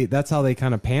how they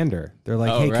kind of pander. They're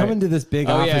like, hey, come into this big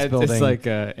office building, it's like,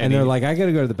 and they're like, I got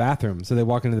to go to the bathroom. So they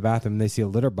walk into the bathroom and they see a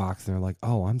litter box, and they're like,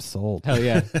 oh, I'm sold. Hell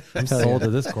yeah, I'm sold to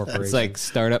this corporation. It's like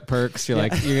startup perks. You're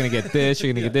like, you're gonna get this.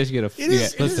 You're gonna get this. You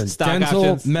get listen,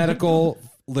 dental, medical.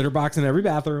 litter box in every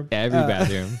bathroom. Every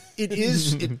bathroom. It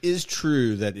is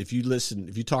true that if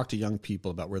you talk to young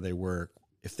people about where they work,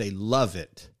 if they love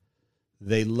it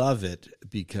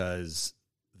because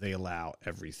they allow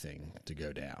everything to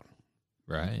go down.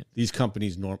 Right. These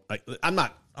companies I'm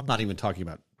not even talking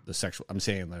about the sexual. I'm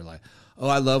saying they're like, oh,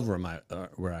 I love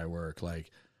where I work. Like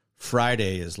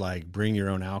Friday is like bring your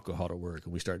own alcohol to work,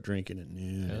 and we start drinking at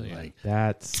noon. Hell yeah. Like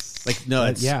That's like no,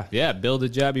 it's Yeah, build a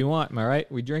job you want. Am I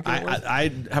right? We drink.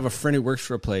 I have a friend who works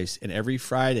for a place, and every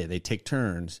Friday they take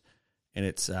turns, and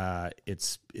it's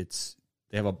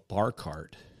they have a bar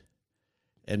cart,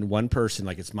 and one person,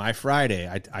 like, it's my Friday.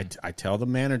 I tell the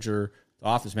manager, the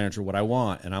office manager, what I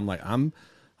want, and I'm like, I'm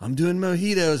doing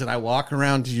mojitos, and I walk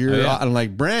around to your. I'm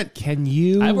like, Brent, can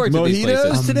you? I've worked at these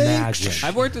places today. Imagine.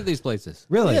 I've worked at these places.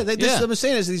 Really? Yeah, I'm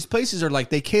saying is these places are like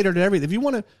they cater to everything. If you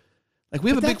want to, like,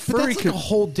 we have a big furry. That's like a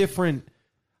whole different.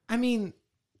 I mean,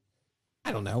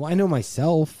 I don't know. I know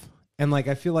myself, and like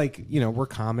I feel like we're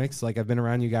comics. Like I've been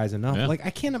around you guys enough. Yeah. Like I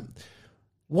can't.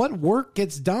 What work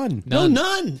gets done?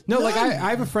 None. No, like I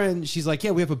have a friend. She's like,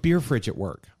 yeah, we have a beer fridge at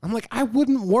work. I'm like, I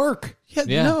wouldn't work.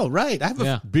 Yeah. No, right. I have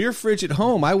a beer fridge at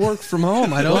home. I work from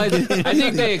home. I don't. Well, I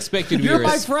think they expect you to be You're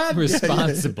my friend.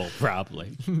 responsible,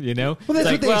 probably. Well,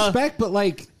 that's what they expect. But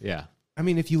like, yeah. I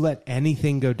mean, if you let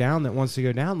anything go down that wants to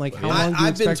go down, like how long do you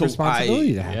expect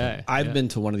responsibility to happen? Yeah. I've been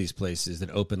to one of these places that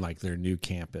opened like their new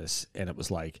campus, and it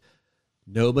was like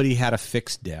nobody had a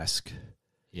fixed desk.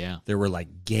 Yeah. There were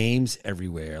like games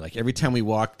everywhere. Like every time we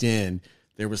walked in,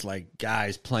 there was like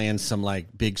guys playing some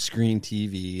like big screen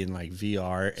TV and like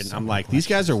VR. And I'm like, these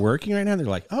guys are working right now. And they're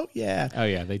like, oh yeah. Oh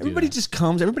yeah. They do. Everybody just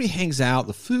comes. Everybody hangs out.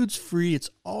 The food's free. It's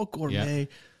all gourmet. Yeah.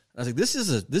 I was like, this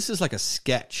is like a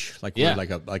sketch. Like, yeah.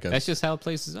 like a. That's just how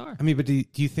places are. I mean, but do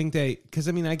you think because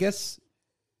I mean, I guess,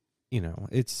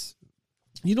 it's.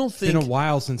 You don't think. It's been a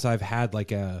while since I've had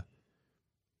like a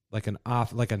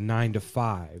 9 to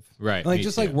 5, right? Like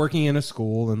just like working in a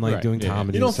school and like doing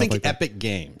comedy. You don't think like Epic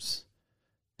Games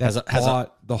has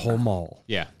bought the whole mall?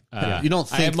 Yeah, you don't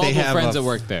think I have multiple friends that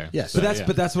work there. Yes,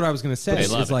 but that's what I was going to say.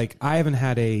 Is like I haven't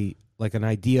had an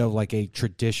idea of like a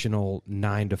traditional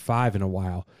 9 to 5 in a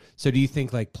while. So do you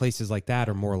think like places like that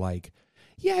are more like,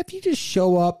 yeah, if you just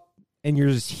show up and you're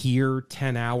just here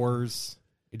 10 hours.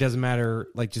 It doesn't matter,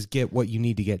 like, just get what you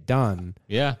need to get done.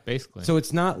 Yeah, basically. So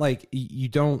it's not like you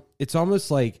don't, it's almost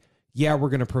like, yeah, we're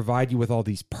going to provide you with all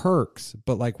these perks,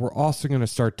 but like we're also going to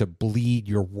start to bleed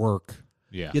your work.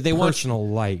 Yeah. They personal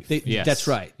life. Yes. That's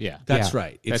right. Yeah. That's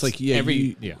right. It's like,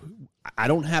 I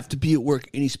don't have to be at work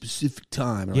any specific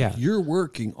time. Yeah. Like, you're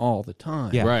working all the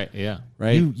time. Yeah. Right. Yeah.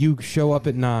 Right. You show up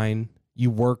at 9, you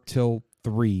work till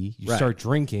 3, you start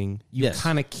drinking, you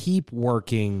kind of keep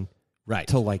working. Right.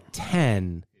 Till like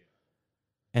 10.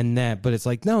 But it's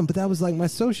like, no, but that was like my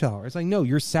social hour. It's like, no,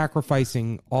 you're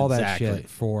sacrificing all that shit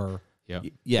for. Yeah.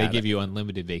 They give you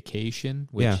unlimited vacation,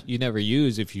 which you never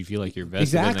use if you feel like you're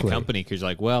vested in the company because you're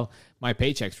like, well, my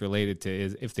paycheck's related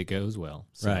to if it goes well.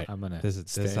 So right. I'm going to.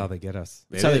 This is how they get us.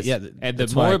 And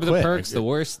the more of the perks, the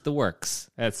worse the works.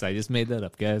 I just made that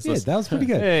up, guys. Yeah, that was pretty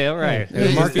good. Hey, all right.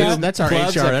 That's our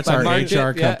HR. That's our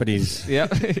HR companies. Yeah.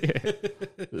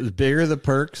 The bigger the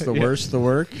perks, the worse the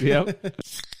work. Yep.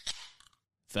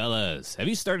 Fellas, have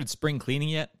you started spring cleaning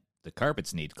yet? The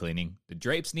carpets need cleaning, the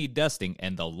drapes need dusting,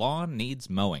 and the lawn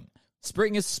needs mowing.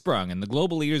 Spring is sprung, and the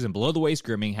global leaders in below-the-waist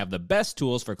grooming have the best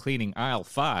tools for cleaning aisle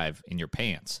 5 in your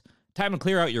pants. Time to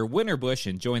clear out your winter bush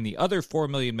and join the other 4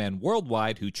 million men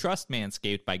worldwide who trust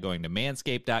Manscaped by going to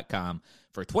manscaped.com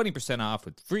for 20% off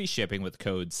with free shipping with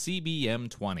code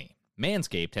CBM20.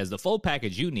 Manscaped has the full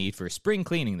package you need for spring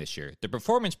cleaning this year. The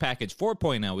Performance Package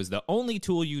 4.0 is the only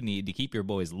tool you need to keep your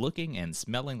boys looking and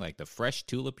smelling like the fresh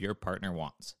tulip your partner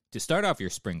wants. To start off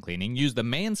your spring cleaning, use the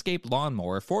Manscaped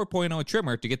Lawnmower 4.0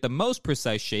 trimmer to get the most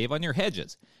precise shave on your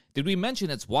hedges. Did we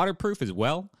mention it's waterproof as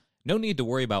well? No need to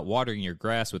worry about watering your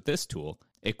grass with this tool.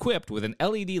 Equipped with an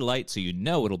LED light so you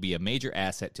know it'll be a major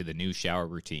asset to the new shower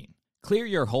routine. Clear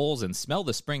your holes and smell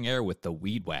the spring air with the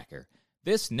Weed Whacker.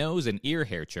 This nose and ear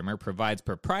hair trimmer provides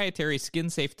proprietary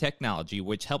skin-safe technology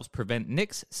which helps prevent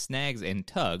nicks, snags, and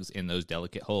tugs in those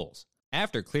delicate holes.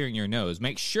 After clearing your nose,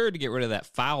 make sure to get rid of that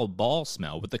foul ball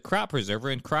smell with the Crop Preserver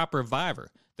and Crop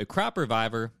Reviver. The Crop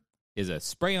Reviver is a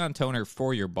spray-on toner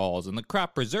for your balls, and the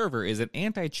Crop Preserver is an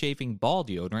anti-chafing ball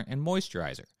deodorant and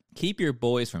moisturizer. Keep your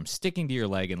boys from sticking to your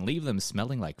leg and leave them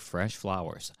smelling like fresh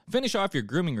flowers. Finish off your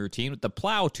grooming routine with the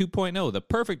Plow 2.0, the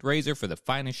perfect razor for the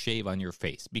finest shave on your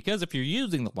face. Because if you're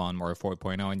using the Lawnmower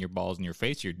 4.0 on your balls and your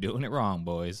face, you're doing it wrong,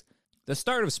 boys. The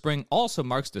start of spring also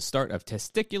marks the start of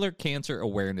Testicular Cancer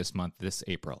Awareness Month this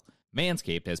April.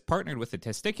 Manscaped has partnered with the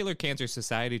Testicular Cancer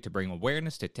Society to bring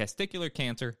awareness to testicular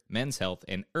cancer, men's health,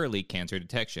 and early cancer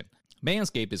detection.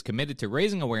 Manscaped is committed to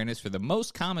raising awareness for the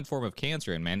most common form of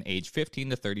cancer in men aged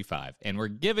 15 to 35, and we're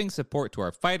giving support to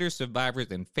our fighters, survivors,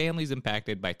 and families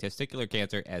impacted by testicular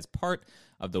cancer as part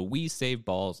of the We Save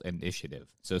Balls initiative.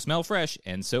 So smell fresh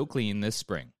and so clean this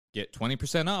spring. Get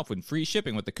 20% off with free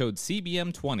shipping with the code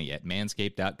CBM20 at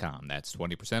manscaped.com. That's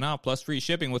 20% off plus free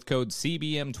shipping with code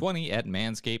CBM20 at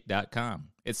manscaped.com.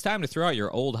 It's time to throw out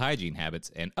your old hygiene habits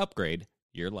and upgrade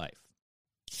your life.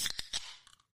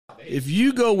 If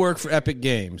you go work for Epic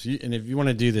Games, and if you want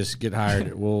to do this, get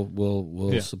hired.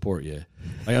 We'll support you.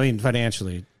 I mean,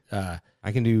 financially.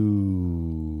 I can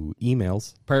do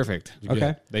emails. Perfect.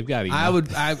 Okay. They've got email.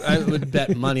 I would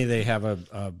bet money they have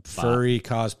a furry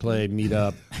cosplay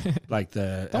meetup like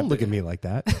the. Don't look at me like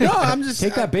that. No, I'm just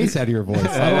Take that bass out of your voice.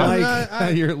 I don't like how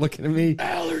you're looking at me.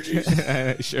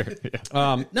 allergies. Sure.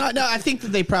 Yeah. No, I think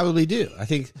that they probably do. I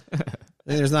think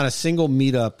there's not a single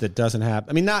meetup that doesn't have.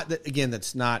 I mean, not that, again,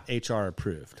 that's not HR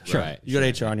approved. Sure. Right? You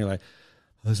go to HR and you're like,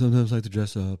 I sometimes like to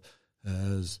dress up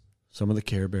as some of the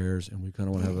Care Bears, and we kind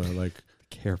of want to have a like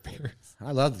Care Bears.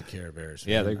 I love the Care Bears.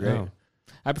 Yeah, they're great. Oh.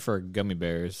 I prefer gummy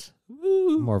bears.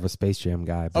 I'm more of a Space Jam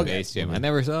guy. But Okay, Jim. I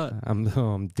never saw it.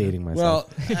 I'm dating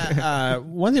myself. Well,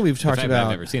 one thing we've The talked fact that about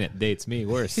I've never seen it dates me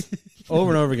worse. over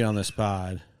and over again on this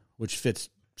pod, which fits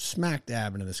smack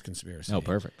dab into this conspiracy. Oh,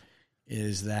 perfect.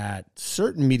 Is that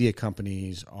certain media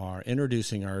companies are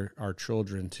introducing our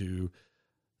children to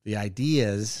the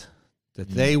ideas that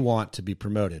they want to be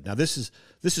promoted. Now, this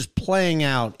is playing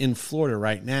out in Florida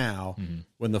right now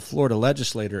when the Florida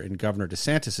legislator and Governor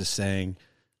DeSantis is saying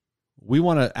we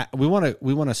want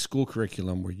a school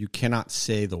curriculum where you cannot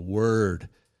say the word,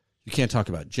 you can't talk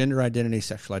about gender identity,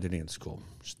 sexual identity in school.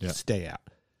 Just stay out.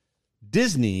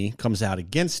 Disney comes out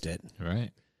against it.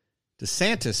 Right.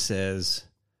 DeSantis says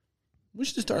we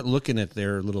should start looking at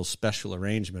their little special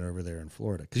arrangement over there in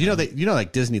Florida, because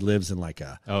like Disney lives in like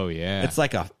a it's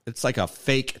like a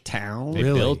fake town. They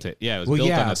built it. Yeah, it was well, built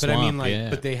yeah, on a but swamp. I mean, like, yeah.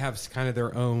 but they have kind of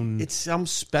their own. It's some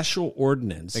special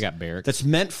ordinance. They got barracks. That's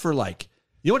meant for like,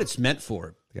 you know what it's meant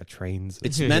for? They got trains.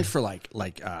 It's meant for like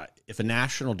if a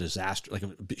national disaster, like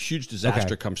a huge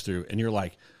disaster comes through, and you're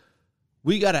like,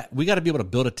 we gotta be able to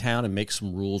build a town and make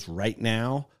some rules right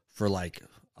now for like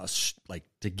us, like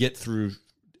to get through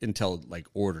until like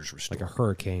orders restored. like a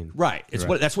hurricane. Right.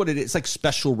 That's what it is. It's like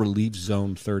Special Relief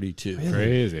Zone 32.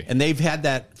 Crazy. And they've had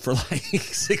that for like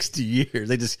 60 years.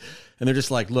 They're just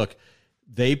like, look,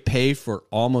 they pay for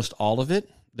almost all of it.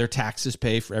 Their taxes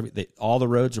pay for everything. All the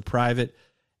roads are private.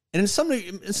 And in some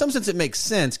sense it makes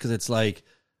sense, because it's like,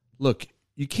 look,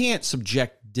 you can't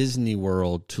subject Disney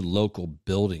World to local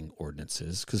building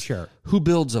ordinances, because who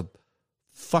builds a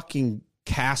fucking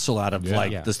castle out of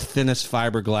the thinnest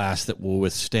fiberglass that will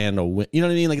withstand a wind? You know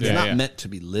what I mean? Like, it's not meant to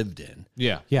be lived in.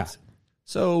 Yeah. Yeah.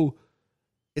 So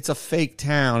it's a fake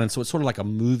town, and so it's sort of like a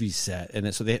movie set.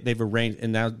 And so they've arranged.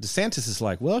 And now DeSantis is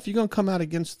like, well, if you're going to come out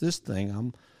against this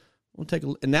thing, we'll take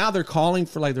a. And now they're calling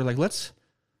for like, they're like, let's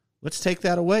take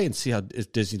that away and see how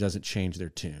if Disney doesn't change their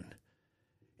tune.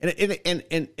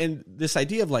 And this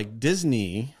idea of like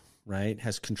Disney, right,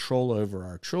 has control over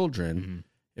our children. Mm-hmm.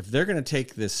 If they're going to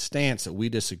take this stance that we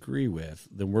disagree with,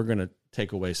 then we're going to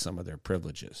take away some of their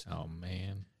privileges. Oh,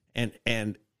 man.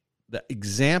 And the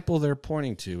example they're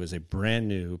pointing to is a brand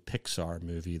new Pixar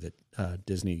movie that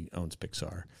Disney owns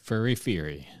Pixar. Furry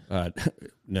Fury.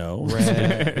 No.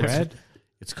 Red?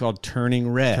 It's called Turning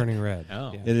Red. Turning Red.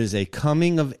 Oh. Yeah. It is a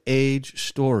coming-of-age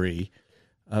story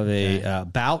of a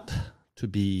about to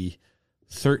be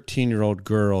 13-year-old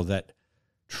girl that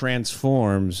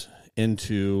transforms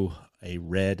into a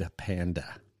red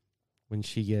panda. When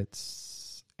she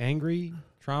gets angry,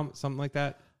 trauma, something like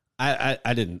that. I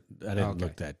didn't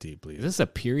look that deeply. Is this a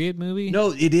period movie?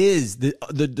 No, it is.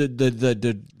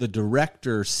 The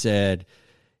director said,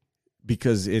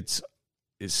 because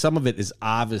some of it is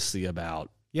obviously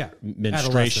about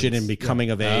menstruation and becoming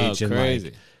of age, and crazy.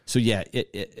 Like, so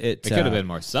it could have been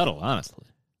more subtle, honestly.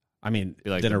 I mean,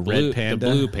 Like than the a blue, red panda.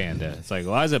 The blue panda. It's like,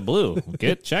 why is it blue?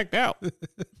 Get checked out.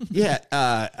 Yeah.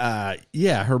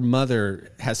 Her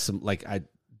mother has some, like, I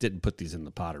didn't put these in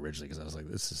the pot originally because I was like,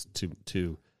 this is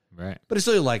too. Right. But it's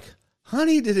really like,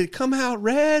 honey, did it come out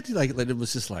red? Like it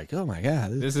was just like, oh my God.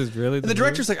 This is really And the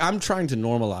director's like, I'm trying to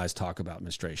normalize talk about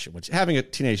menstruation, which having a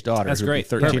teenage daughter That's who'll great. be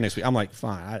 13 Perfect. next week, I'm like,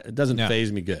 fine. It doesn't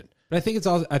faze me good. But I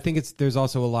think there's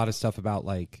also a lot of stuff about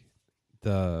like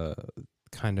the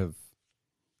kind of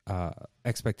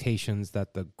expectations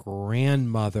that the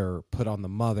grandmother put on the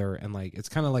mother, and like it's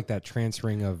kind of like that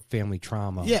transferring of family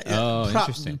trauma. Yeah.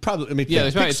 Interesting. Probably. I mean, Yeah,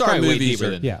 Pixar movies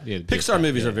are Pixar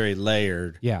movies are very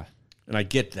layered. Yeah. And I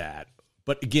get that.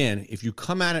 But again, if you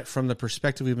come at it from the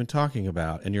perspective we've been talking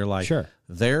about, and you're like, Sure.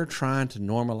 they're trying to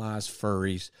normalize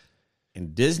furries,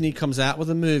 and Disney comes out with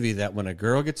a movie that when a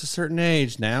girl gets a certain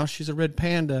age, now she's a red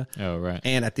panda. Oh, right.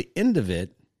 And at the end of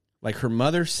it, like her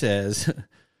mother says,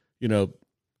 you know,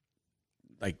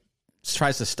 like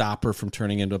tries to stop her from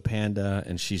turning into a panda,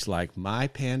 and she's like, my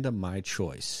panda, my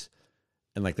choice.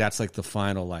 And like that's like the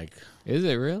final, like, Is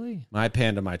it really? my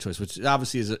panda, my choice, which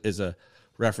obviously is a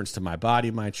reference to my body,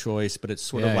 my choice, but it's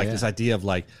sort of like this idea of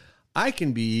like, I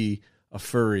can be a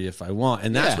furry if I want.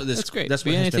 And that's what this, that's great. that's Be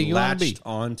what has anything been you wanna be. latched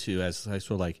onto as I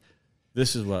sort of like,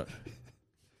 this is what.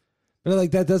 But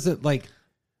like that doesn't like,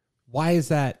 why is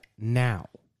that now?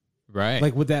 Right.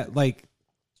 Like would that like,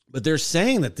 But they're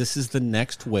saying that this is the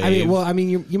next wave. I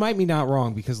mean, you might be not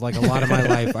wrong because like a lot of my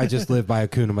life, I just live by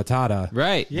Hakuna Matata.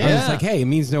 right. I'm just like, hey, it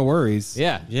means no worries.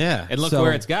 Yeah. Yeah. And look So-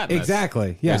 where it's gotten us.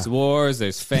 Exactly. Yeah. There's wars,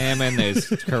 there's famine, there's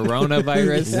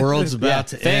coronavirus. The world's about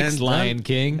to Thanks, end. Lion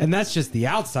King. And that's just the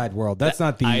outside world. That's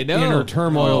not the I know. inner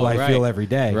turmoil Oh, I right. feel every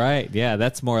day. Right. Yeah,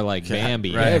 that's more like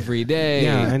Bambi right. every day.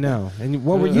 Yeah, I know. And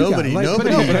what were you Nobody- guys? Like, nobody-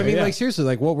 but no, but I mean, Yeah. like seriously,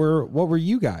 like what were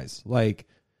you guys like?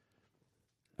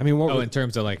 I mean, what? Oh, were, in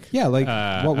terms of like yeah, like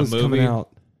what a was movie? coming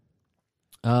out?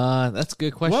 That's a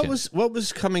good question. What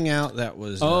was coming out that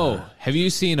was Have you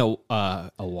seen a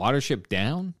Watership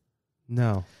Down?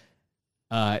 No.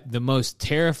 The most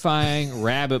terrifying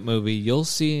rabbit movie you'll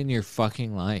see in your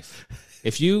fucking life.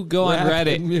 If you go on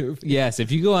Rabbit Reddit, movie. yes,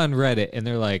 if you go on Reddit and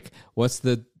they're like, "What's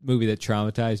the movie that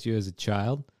traumatized you as a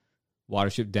child?"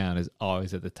 Watership Down is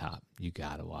always at the top. You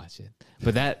gotta watch it.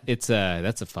 But that's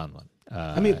a fun one.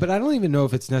 I mean, but I don't even know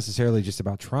if it's necessarily just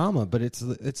about trauma, but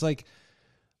it's like,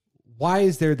 why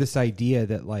is there this idea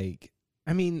that like,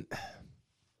 I mean,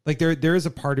 like there is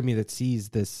a part of me that sees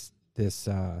this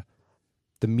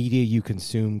the media you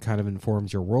consume kind of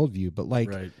informs your worldview, but like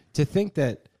Right. to think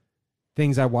that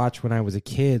things I watched when I was a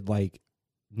kid like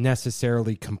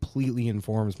necessarily completely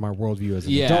informs my worldview as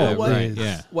an Yeah, adult. right, is-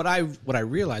 yeah. What I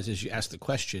realized as you asked the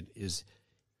question is,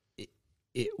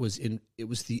 it was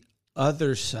the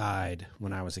other side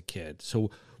when I was a kid.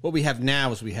 So what we have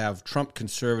now is we have Trump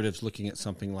conservatives looking at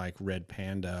something like Red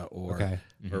Panda or Okay.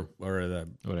 or the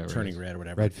Whatever it Turning is. Red or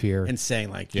whatever, Red Fear. and saying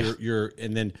like you're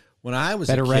and then when I was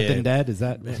Better a red kid, than dead? Is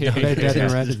that Yeah. Better dead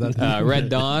than red? Is that Red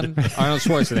Dawn, Arnold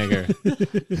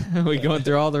Schwarzenegger. We going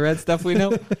through all the red stuff we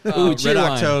know. Ooh, Red Cheer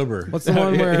Line. October, What's the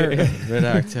one where Red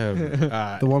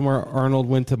October. the one where Arnold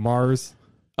went to Mars?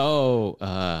 Oh,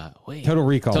 wait. Total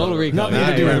Recall. Total Recall. Nothing Yeah,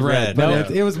 to do yeah, with red, red. but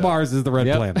Nope. it was Mars is the red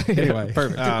Yep. planet. Anyway,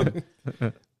 Perfect.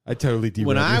 I totally derailed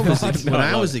when I your was thoughts. when No, I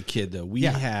I love was a kid, though, we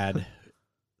Yeah. had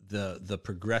the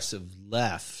progressive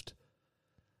left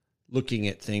looking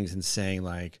at things and saying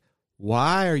like,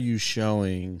 "Why are you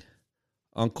showing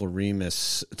Uncle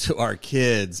Remus to our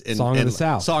kids?" And Song of the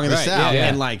South. Song of the Right, South, yeah, yeah.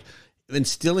 and like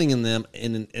instilling in them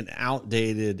an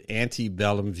outdated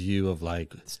antebellum view of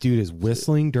like, This dude is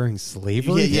whistling during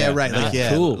slavery. yeah, right, like That's yeah,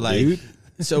 cool, like. dude.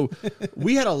 So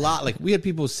we had a lot, like we had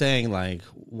people saying like,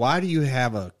 "Why do you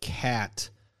have a cat?"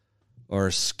 Or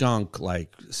a skunk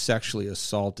like sexually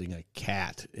assaulting a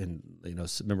cat, and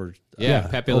remember? Yeah,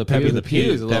 Pepe Le Pepe Pew. Le Pew.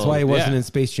 Pew's a That's little- why he wasn't yeah. in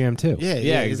Space Jam 2.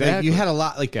 Yeah, exactly. Like, you had a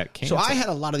lot like Got so. I canceled. had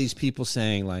a lot of these people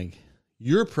saying like,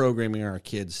 "You're programming our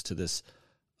kids to this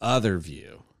other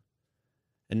view,"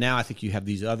 and now I think you have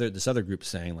this other group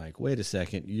saying like, "Wait a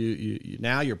second, you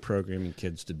now you're programming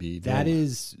kids to be That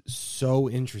is so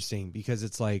interesting because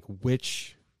it's like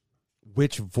which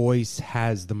voice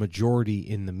has the majority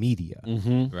in the media.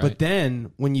 Mm-hmm. Right. But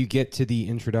then when you get to the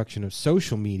introduction of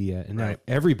social media and now Right.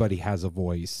 everybody has a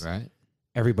voice, right.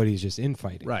 everybody's just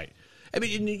infighting. right." I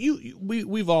mean,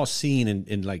 we've all seen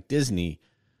in like Disney,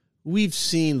 we've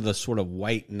seen the sort of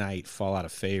white knight fall out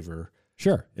of favor.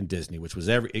 Sure. In Disney, which was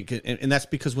and that's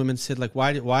because women said like,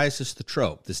 why is this the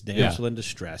trope? This damsel in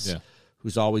distress Yeah.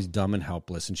 who's always dumb and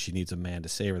helpless, and she needs a man to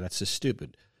save her. That's just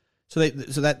stupid. So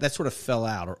that sort of fell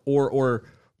out, or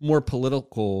more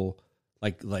political,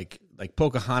 like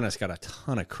Pocahontas got a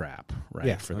ton of crap, right?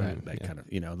 Yeah, For right, that yeah. kind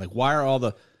of like why are all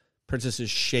the princesses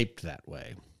shaped that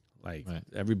way? Like Right.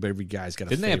 every guy's got.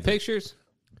 Didn't a they have favorite. pictures?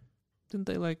 Didn't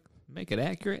they like make it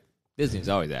accurate? Disney's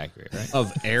always accurate, right?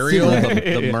 Of Ariel,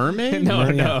 the mermaid?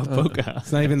 No, Pocahontas.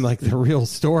 It's not even like the real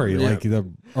story. Yeah. Like the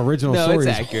original No, story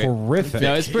it's is accurate. horrific.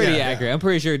 No, it's pretty Yeah. accurate. I'm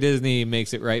pretty sure Disney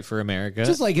makes it right for America.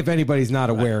 Just like if anybody's not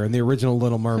aware, in the original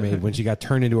Little Mermaid, when she got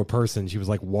turned into a person, she was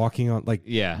like walking on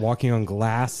walking on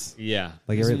glass. yeah,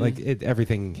 Like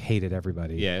everything hated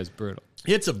everybody. yeah, it was brutal.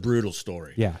 It's a brutal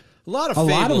story. Yeah. A lot of A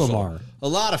fables lot of them are. A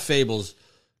lot of fables.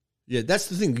 Yeah, that's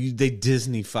the thing. They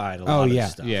Disney-fied a lot yeah.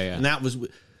 of stuff. Yeah. And that was...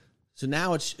 So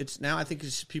now it's now I think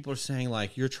people are saying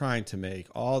like you're trying to make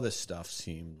all this stuff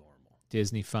seem normal.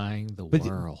 Disneyfying the But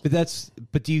world.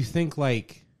 but do you think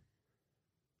like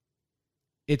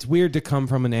it's weird to come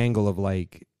from an angle of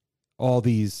like all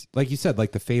these, like you said,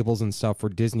 like the fables and stuff were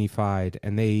Disney-fied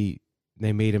and they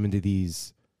made them into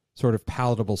these sort of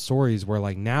palatable stories where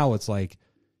like now it's like,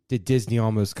 did Disney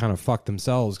almost kind of fuck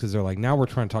themselves because they're like, now we're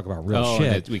trying to talk about real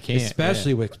shit. We can't,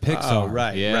 especially with Pixar. Oh,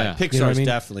 right, Yeah. right. Pixar's You know what I mean?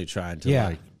 definitely trying to Yeah.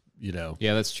 like, you know.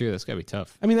 Yeah, that's true. That's gotta be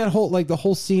tough. I mean, that whole like the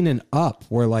whole scene in Up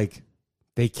where like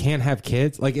they can't have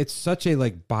kids. Like it's such a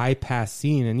like bypass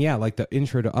scene, and yeah, like the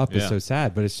intro to Up is Yeah. so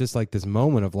sad, but it's just like this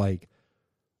moment of like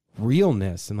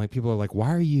realness, and like people are like,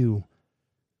 why are you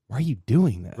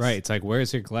doing this? Right. It's like,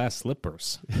 where's your glass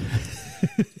slippers?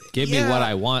 Give me Yeah. what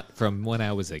I want from when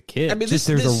I was a kid. I mean, Just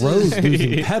this there's a rose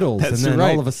losing petals, and That's then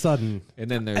right. all of a sudden, and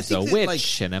then I there's think a that, witch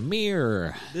like, and a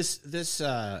mirror.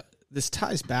 This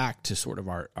ties back to sort of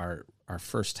our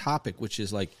first topic, which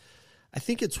is like, I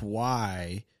think it's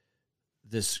why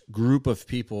this group of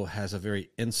people has a very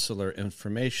insular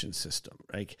information system,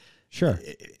 like sure,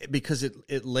 because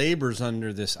it labors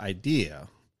under this idea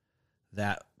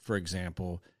that, for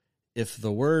example, if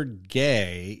the word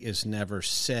gay is never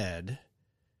said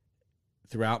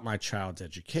throughout my child's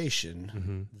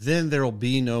education, then there will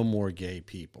be no more gay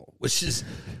people, which is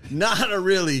not a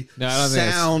really No, I don't think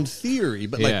that's- sound theory.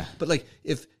 But Yeah. like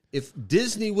if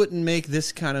Disney wouldn't make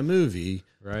this kind of movie,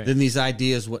 Right. then these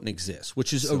ideas wouldn't exist,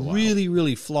 which is a wild. really,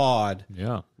 really flawed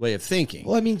Yeah. way of thinking.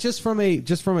 well, I mean, just from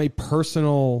a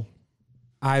personal,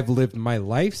 I've lived my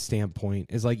life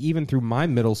standpoint is like even through my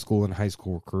middle school and high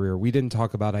school career, we didn't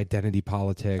talk about identity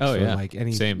politics Oh, or yeah. like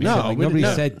any. Same. No, No, like we nobody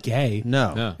didn't. said gay.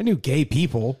 No. No. I knew gay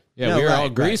people. Yeah, No, we were right, all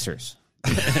right. greasers.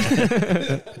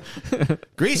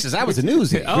 Greases, I was a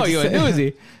newsie. Oh, you a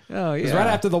newsie? Oh, It yeah. was right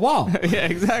after the wall. Yeah,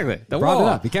 exactly. The Brought it war.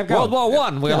 up. He kept going. World War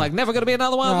I. We're like, never going to be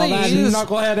another one Oh, of that these.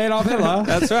 knucklehead Adolf Hitler.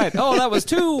 That's right. Oh, that was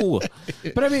two.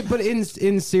 But I mean, but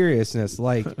in seriousness,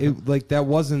 like like that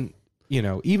wasn't, you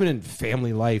know, even in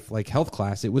family life, like health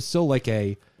class, it was still like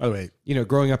a, By the way, you know,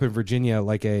 growing up in Virginia,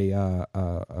 like I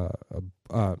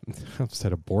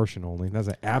said abortion only. That's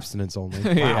an abstinence only.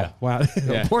 Wow, Yeah. wow,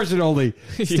 Yeah. abortion only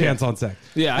stance on sex.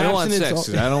 Yeah, I don't want Abstinence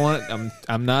sex. I don't want.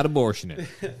 I'm not abortionate,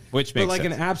 which But makes like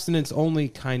sense. an abstinence only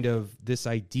kind of this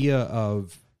idea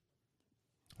of,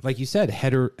 like you said,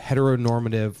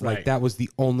 heteronormative. Like Right. that was the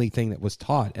only thing that was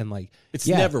taught, and like it's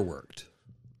yeah, never worked.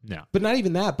 No. But not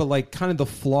even that, but like kind of the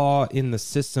flaw in the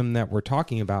system that we're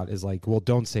talking about is like, well,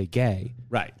 don't say gay.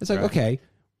 Right. It's like, right. okay,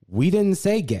 we didn't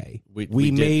say gay. We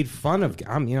We did. made fun of,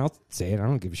 I mean, I'll say it. I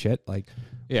don't give a shit. Like,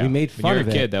 Yeah. we made When fun you're of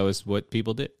a it. kid, that was what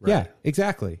people did. Yeah,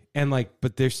 exactly. And like,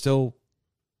 but there's still,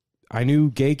 I knew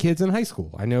gay kids in high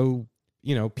school. I know,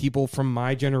 you know, people from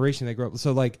my generation that grew up.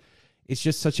 So like, it's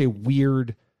just such a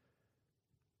weird,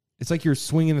 it's like you're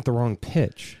swinging at the wrong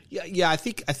pitch. Yeah. I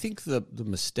think the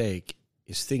mistake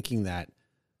is thinking that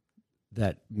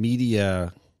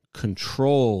media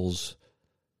controls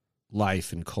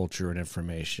life and culture and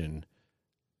information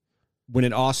when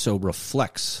it also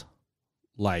reflects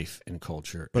life and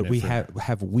culture. But and we information.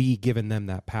 have we given them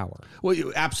that power? Well,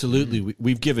 absolutely.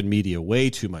 We've given media way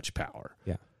too much power.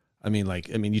 Yeah. I mean,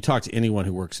 you talk to anyone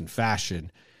who works in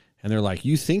fashion, and they're like,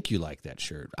 "You think you like that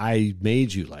shirt? I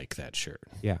made you like that shirt."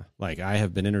 Yeah. Like, I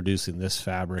have been introducing this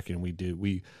fabric, and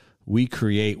we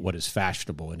create what is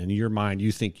fashionable, and in your mind,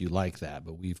 you think you like that,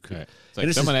 but we've created. Right. It's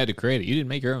like someone had to create it. You didn't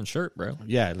make your own shirt, bro.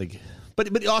 Yeah, like,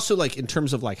 but also like in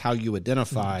terms of like how you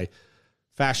identify.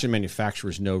 Fashion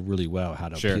manufacturers know really well how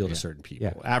to appeal to certain people.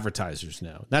 Yeah. Advertisers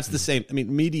know. That's the same. I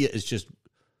mean, media is just,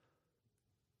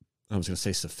 I was going to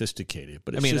say sophisticated,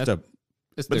 but it's mean, just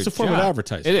It's But it's their a form of job.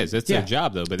 advertising. It is. It's Yeah. their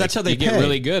job, though. But That's how they you get pay.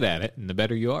 really good at it, and the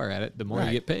better you are at it, the more Right.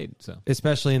 you get paid. So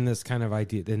Especially in this kind of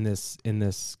idea, in this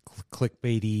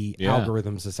clickbaity Yeah.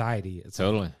 algorithm society. It's like,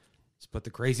 totally, let's put the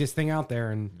craziest thing out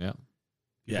there, and yeah.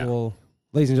 Yeah. well,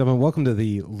 ladies and gentlemen, welcome to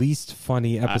the least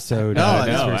funny episode. No, of I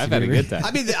know. Conspiracy I've had a Theory. good time.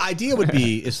 I mean, the idea would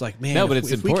be, it's like, man, No, but if,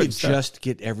 it's if we could important stuff. just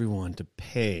get everyone to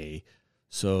pay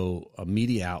so a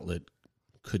media outlet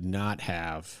could not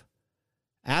have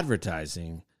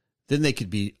advertising, then they could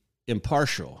be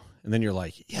impartial. And then you're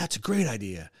like, yeah, it's a great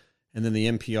idea. and then the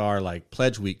NPR like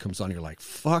Pledge Week comes on, you're like,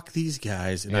 fuck these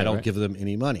guys, and I don't give them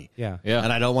any money. Yeah.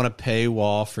 And I don't want to pay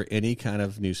wall for any kind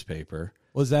of newspaper.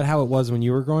 Was that how it was when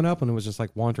you were growing up, when it was just like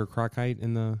Walter Cronkite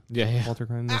in the Walter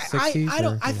Cronkite in the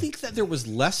 60s? I think that there was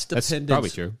less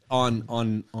dependence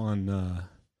on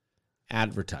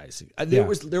advertising. There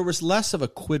was less of a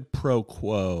quid pro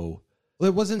quo. Well,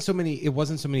 it wasn't so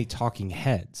many talking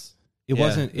heads. It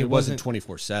wasn't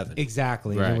 24/7.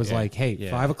 Exactly. Right, it was like, hey,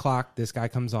 5 o'clock, this guy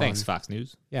comes on. Thanks, Fox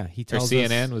News. Yeah, he tells us. Or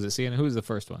CNN. Was it CNN? Who was the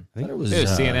first one? I think it was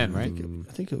CNN, right?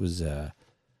 I think it was,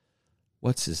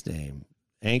 what's his name?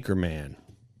 Anchorman.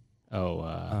 Will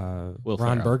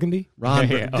Ron Ferrell. Burgundy? Ron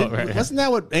Burgundy. Wasn't that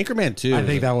what Anchorman 2? I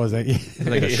think that was it.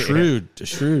 Like a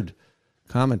shrewd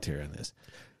commentary on this.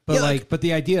 But but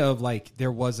the idea of like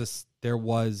there was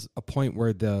a point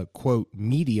where the quote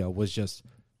media was just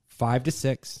 5 to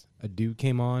 6. A dude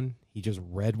came on. He just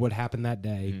read what happened that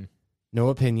day. No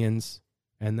opinions.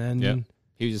 And then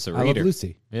he was just a I reader. Love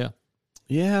Lucy.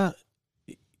 Yeah.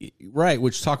 Right.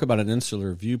 Which talk about an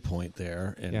insular viewpoint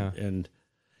there. And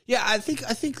I think,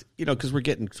 because we're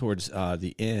getting towards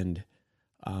the end,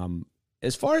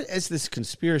 as far as this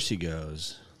conspiracy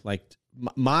goes, like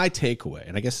my takeaway,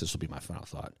 and I guess this will be my final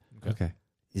thought. Okay.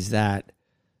 Is that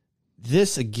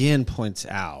this again points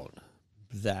out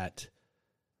that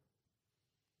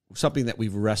something that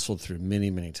we've wrestled through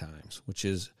many, many times, which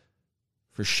is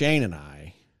for Shane and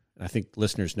I think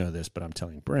listeners know this, but I'm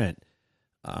telling Brent,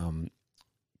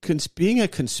 being a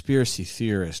conspiracy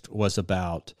theorist was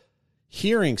about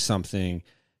hearing something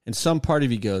and some part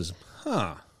of you goes,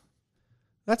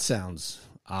 that sounds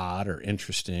odd or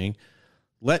interesting.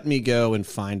 Let me go and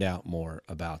find out more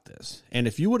about this. And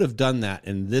if you would have done that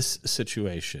in this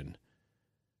situation,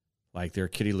 like there are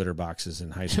kitty litter boxes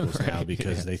in high schools now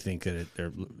because they think that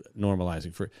they're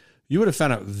normalizing for, you would have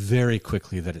found out very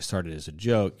quickly that it started as a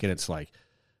joke. And it's like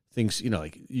things,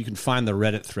 like you can find the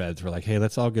Reddit threads where like, hey,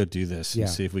 let's all go do this and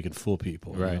see if we can fool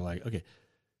people. Right. And you're like, okay,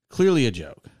 clearly a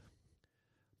joke.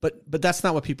 But that's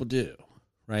not what people do,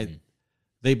 right? Mm-hmm.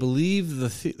 They believe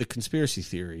the conspiracy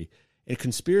theory, and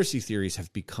conspiracy theories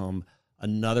have become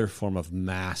another form of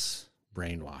mass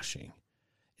brainwashing.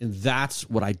 And that's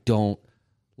what I don't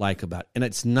like about it. And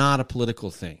it's not a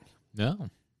political thing. No.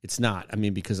 It's not. I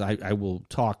mean, because I will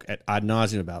talk ad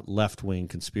nauseum about left-wing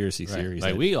conspiracy theories.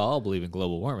 Like we all believe in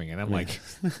global warming, and I'm like,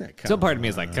 some part of me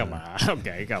is like, come on,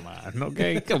 okay, come on,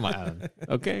 okay, come on,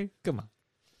 okay, come on.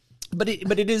 But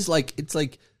it is like, it's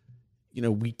like,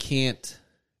 we can't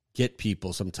get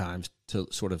people sometimes to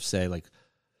sort of say like,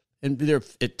 and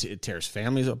it tears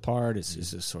families apart. It's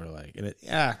just sort of like,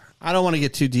 I don't want to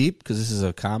get too deep because this is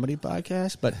a comedy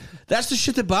podcast, but that's the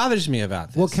shit that bothers me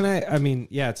about this. Well,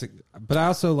 but I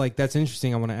also like, that's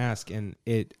interesting. I want to ask, and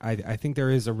I think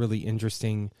there is a really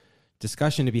interesting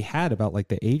discussion to be had about like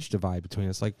the age divide between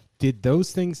us. Like, did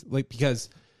those things because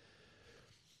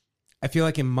I feel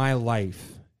like in my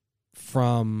life,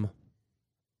 from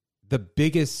the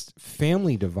biggest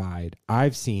family divide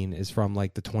I've seen is from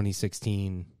like the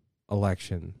 2016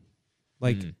 election.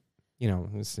 Like,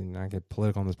 I get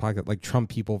political on this podcast, like Trump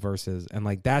people versus, and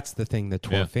like that's the thing that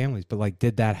tore families. But like,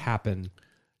 did that happen?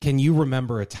 Can you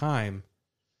remember a time?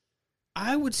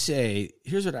 I would say,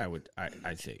 here's what I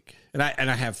think, and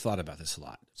I have thought about this a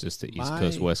lot. It's just the East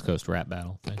Coast West Coast rap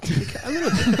battle thing. A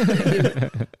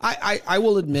little bit. I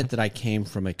will admit that I came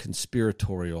from a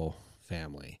conspiratorial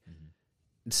family. Mm-hmm.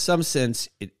 In some sense,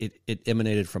 it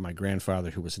emanated from my grandfather,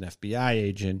 who was an FBI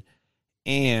agent,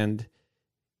 and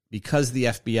because the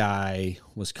FBI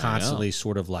was constantly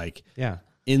sort of like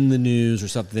in the news or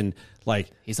something,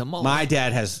 like he's a mole. My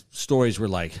dad has stories where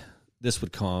like this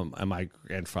would come, and my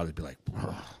grandfather would be like,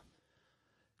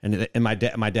 and my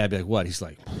dad be like, what? He's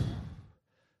like,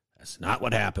 that's not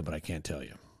what happened, but I can't tell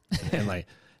you. and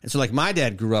so like my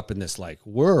dad grew up in this like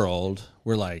world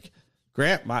where like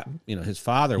his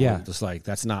father was just like,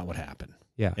 that's not what happened.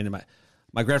 Yeah. And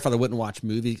my grandfather wouldn't watch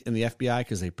movies in the FBI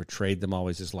because they portrayed them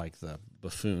always as like the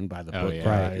buffoon by the book.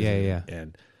 Right. Yeah.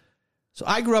 And so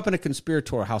I grew up in a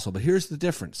conspiratorial household, but here's the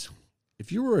difference.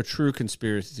 If you were a true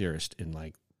conspiracy theorist in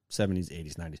like 70s,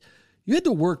 80s, 90s, you had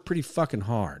to work pretty fucking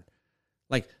hard.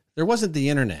 Like there wasn't the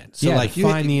internet. So like you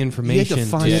find the information. You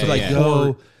had to find it,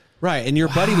 go. Right, and your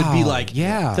buddy would be like,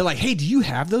 they're like, hey, do you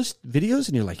have those videos?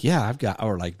 And you're like, yeah, I've got,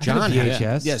 or like John had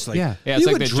VHS. Yes, like, it's you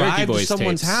like would the drive Jerky to Boys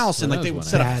someone's tapes. house and like they would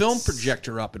set a film That's-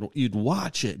 projector up and you'd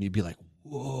watch it and you'd be like,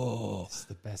 whoa. It's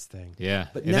the best thing. Yeah,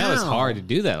 But and that was now- hard to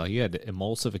do that. Like you had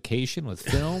emulsification with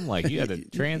film. Like you had to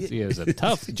it was a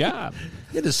tough job.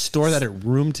 You had to store that at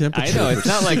room temperature. I know it's for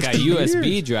not like a 60 USB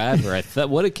years. drive or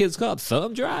what do kids call it?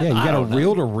 Thumb drive. Yeah, you got a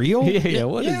reel to reel. Yeah,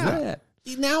 what is that?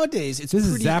 Nowadays, it's This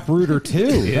pretty... is Zapruder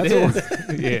 2.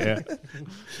 Yeah.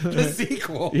 the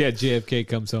sequel. Yeah, JFK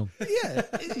comes home. Yeah,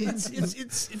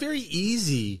 it's very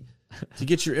easy to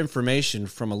get your information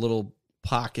from a little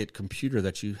pocket computer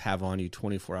that you have on you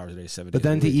 24 hours a day, 7 days But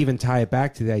then a to week. even tie it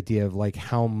back to the idea of like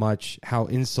how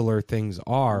insular things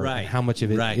are, Right. and how much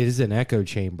of it Right. is an echo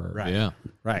chamber. Right. Yeah.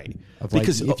 Right. Of like,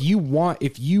 Because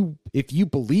if you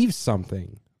believe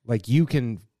something, like you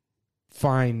can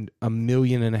find 1.5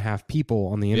 million people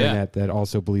on the internet that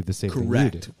also believe the same thing you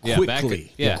correct. do. Yeah,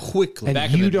 Quickly. Quickly. And Back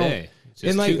you in the don't. day, it's just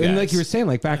And like two and guys. like you were saying,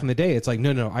 like back in the day, it's like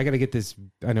no, I got to get this.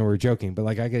 I know we're joking, but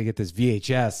like I got to get this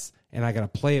VHS and I got to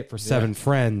play it for 7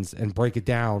 friends and break it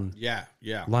down Yeah.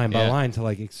 line by Yeah. line to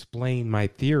like explain my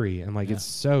theory, and like it's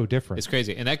so different. It's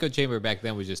crazy. An echo chamber back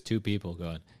then was just 2 people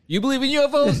going, "You believe in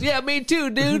UFOs? Yeah, me too,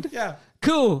 dude. Yeah.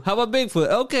 Cool. How about Bigfoot?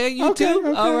 Okay, you Okay, too.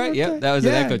 okay, All right. okay. Yep, that was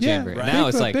Yeah, an echo yeah, chamber. right. Now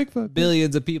it's Bigfoot, like Bigfoot.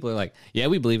 billions of people are like, "Yeah,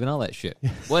 we believe in all that shit."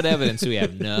 What evidence do we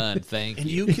have? None. Thank And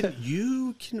you.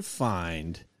 you can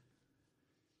find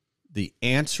the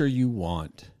answer you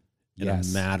want in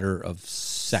Yes. a matter of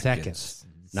seconds.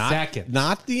 Seconds.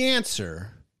 Not the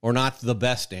answer or not the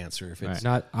best answer. If it's Right.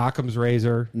 Not Occam's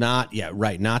razor. not,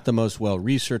 not the most well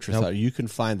researched or Nope. thought. You can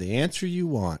find the answer you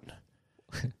want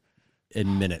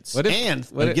in minutes. What if- and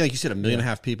what if- again, like you said, 1.5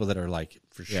 million people that are like,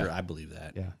 for sure, Yeah. I believe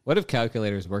that. Yeah. What if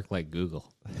calculators work like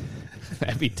Google?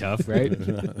 That'd be tough, right?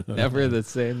 Never the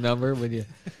same number when you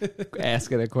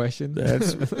ask it a question.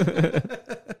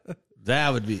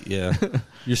 That would be, yeah.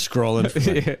 You're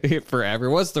scrolling. Forever.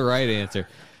 What's the right answer?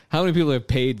 How many people are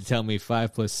paid to tell me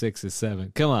 5 + 6 is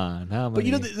 7? Come on. How many? But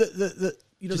you know, the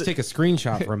Just take a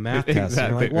screenshot for a math test. And Exactly,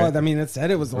 you're like, right. well, I mean, it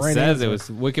said it was the It right says answer. it was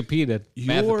Wikipedia,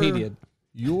 Mathpedia.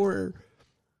 Your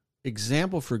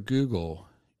example for Google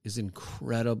is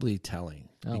incredibly telling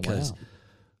Oh, because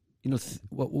wow.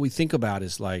 what we think about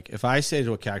is like if I say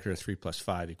to a calculator 3 +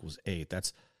 5 = 8,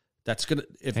 that's gonna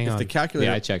if Hang the on.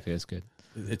 calculator Yeah, I checked it. It's good.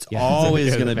 it's Yeah. always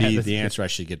Yeah, gonna the be math the is answer I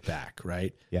should get back,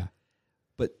 right? Yeah.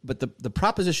 But the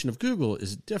proposition of Google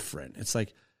is different. It's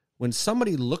like when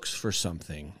somebody looks for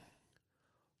something,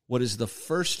 what is the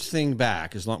first thing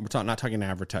back? As long we're not talking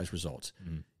advertised results,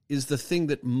 is the thing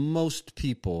that most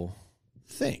people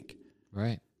think.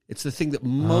 Right. It's the thing that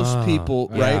most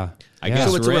people, yeah. right? I Yeah. guess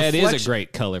So it's a red is a reflection-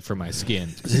 great color for my skin.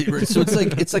 So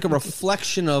it's like a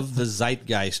reflection of the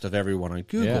zeitgeist of everyone on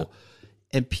Google. Yeah.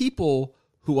 And people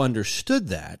who understood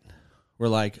that were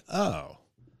like, oh,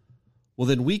 well,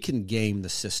 then we can game the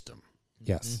system.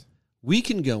 Yes. We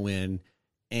can go in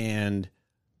and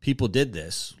people did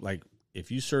this. Like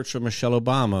if you search for Michelle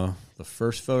Obama, the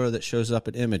first photo that shows up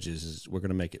in images is we're going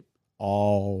to make it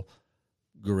all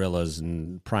gorillas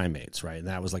and primates, right? And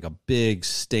that was like a big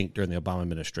stink during the Obama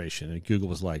administration. And Google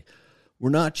was like,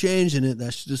 we're not changing it.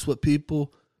 That's just what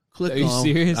people click Are you on.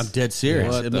 serious? I'm dead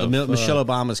serious. What the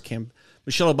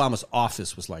Michelle Obama's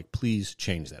office was like, please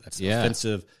change that. That's Yeah.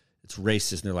 offensive. It's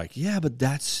racist. And they're like, yeah,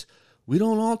 but we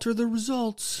don't alter the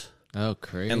results. Oh,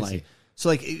 crazy. And like,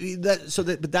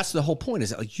 but that's the whole point is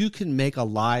that like you can make a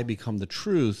lie become the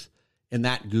truth in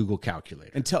that Google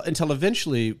calculator until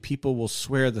eventually people will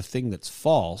swear the thing that's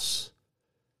false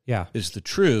Yeah. is the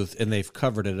truth, and they've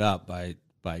covered it up by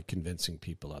convincing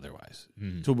people otherwise.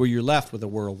 So where you're left with a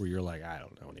world where you're like, I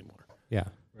don't know anymore, Yeah.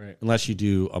 right. unless you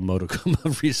do a modicum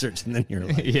of research, and then you're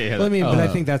like, Yeah. Well, I mean, but I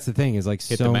think that's the thing is like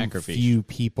Hit the so macrophage. few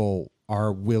people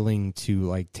are willing to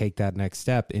like take that next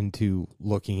step into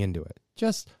looking into it.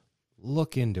 Just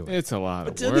look into it. it's a lot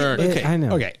of to work. the- Okay, I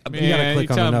know. okay. You got to Man, click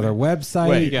you on tell another me. website.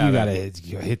 Wait, you you got gotta-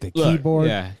 to hit the Look, keyboard.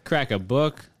 Yeah. Crack a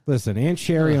book. Listen, Aunt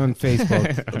Sherry on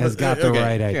Facebook has got the Okay.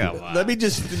 right idea. Yeah. Let me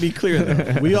just be clear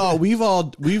though.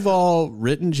 We've all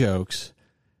written jokes,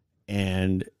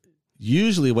 and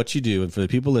usually what you do, and for the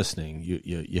people listening,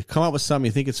 you come up with something,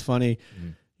 you think it's funny,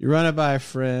 you run it by a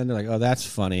friend, they're like, oh, that's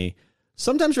funny.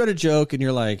 Sometimes you write a joke and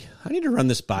you're like, I need to run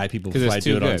this by people 'Cause before I it's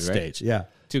do too it on good, right? stage. Yeah.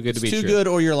 Too good It's to be too true. good,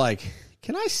 or you're like,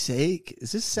 can I say,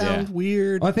 does this sound Yeah.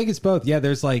 weird? Well, I think it's both. Yeah,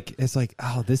 there's like it's like,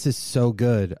 oh, this is so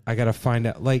good. I got to find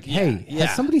out. Like, hey, yeah.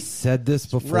 has somebody said this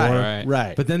before? Right,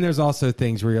 right. But then there's also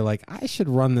things where you're like, I should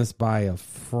run this by a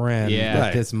friend Yeah. that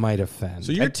Right. this might offend.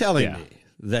 So you're telling yeah. me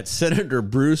that Senator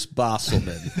Bruce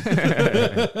Bosselman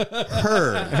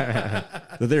heard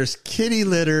that there's kitty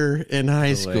litter in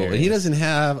high school, and he Hilarious. doesn't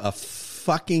have a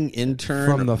fucking intern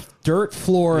from the dirt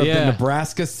floor of the Yeah.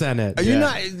 Nebraska Senate. Are you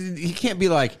not? He can't be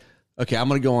like, okay, I'm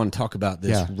going to go on and talk about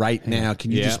this Yeah. right now.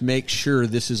 Can you Yeah. just make sure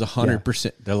this is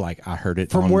 100%? They're like, I heard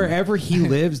it From on- wherever he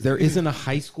lives, there isn't a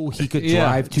high school he could Yeah.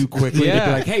 drive to quickly to Yeah.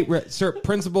 be like, hey, sir,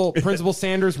 Principal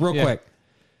Sanders, real Yeah. quick.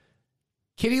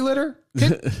 Kitty litter?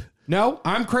 No,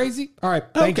 I'm crazy. All right,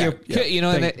 thank you. Yeah. You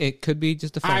know, and it could be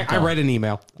just a phone call. I read an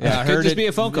email. Yeah, it could just be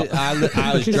a phone call.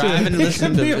 I was driving and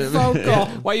listening to a phone call.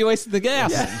 Why are you wasting the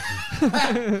gas?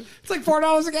 It's like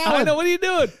 $4 a gallon. I know. What are you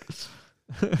doing?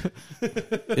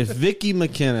 If Vicky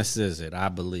McKenna says it, I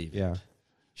believe. Yeah,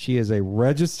 she is a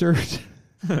registered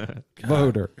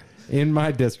voter in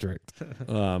my district.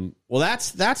 Well,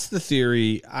 that's the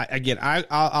theory.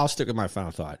 I'll stick with my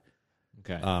final thought.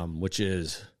 Okay. Which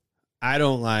is, I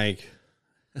don't like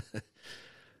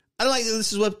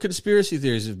this is what conspiracy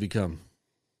theories have become.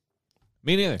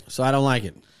 Me neither. So I don't like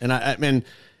it.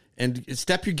 And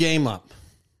step your game up.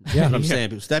 Yeah, what I'm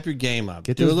saying. Step your game up.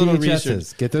 Get Do those a little VHSs.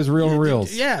 research. Get those reel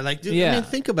reels. Yeah, I mean,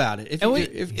 think about it.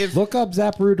 If Look up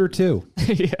Zapruder too.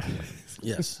 Yeah.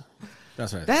 Yes,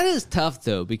 that's right. That is tough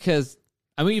though, because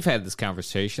I mean, you've had this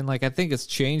conversation. Like, I think it's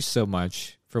changed so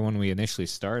much from when we initially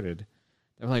started.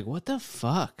 They're like, what the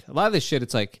fuck? A lot of this shit,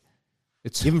 it's like,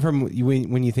 it's Even from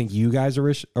when you think you guys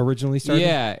originally started.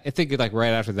 yeah. I think like right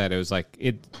after that, it was like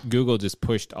Google just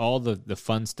pushed all the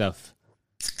fun stuff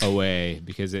away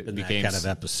because it became that kind of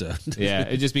episode. yeah,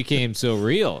 it just became so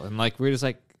real, and like we're just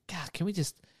like, God, can we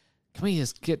just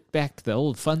get back to the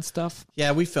old fun stuff?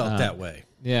 Yeah, we felt that way.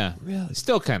 Yeah, really.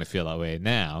 Still kind of feel that way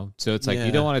now. So it's like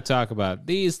you don't want to talk about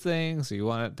these things, or you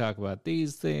want to talk about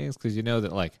these things because you know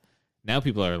that like now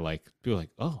people are like,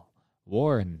 oh,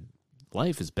 war and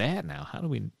life is bad now. How do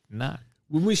we not?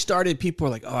 When we started, people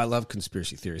were like, "Oh, I love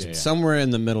conspiracy theories." And somewhere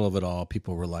in the middle of it all,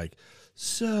 people were like,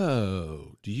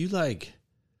 "So, do you like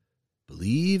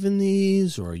believe in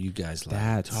these, or are you guys like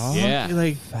That's talk?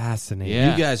 like fascinating.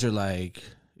 Yeah. You guys are like,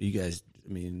 you guys.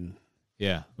 I mean,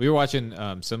 yeah, we were watching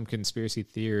some conspiracy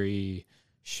theory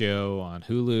show on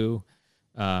Hulu,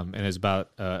 and it's about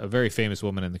a very famous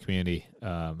woman in the community,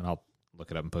 and I'll look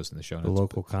it up and post in the show notes. The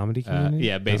local comedy community.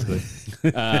 Yeah, basically,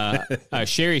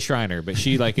 Sherry Shriner, but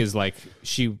she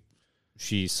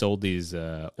sold these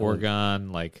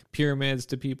Oregon like pyramids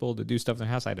to people to do stuff in their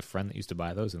house. I had a friend that used to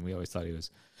buy those, and we always thought he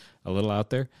was a little out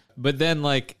there. But then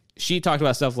like she talked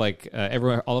about stuff like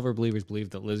all of her believers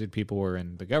believed that lizard people were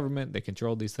in the government. They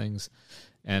controlled these things.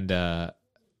 And my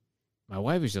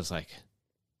wife was just like,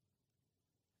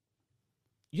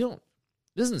 this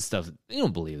isn't stuff, you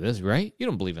don't believe this, right? You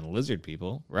don't believe in lizard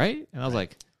people, right? And I was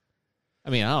like, I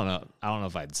mean, I don't know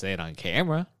if I'd say it on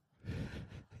camera.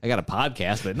 I got a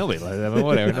podcast, but nobody likes that, but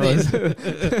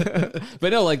whatever.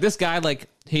 But no, like this guy, like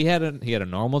he had a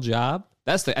normal job.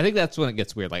 I think that's when it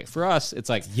gets weird. Like for us, it's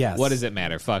like, yes. What does it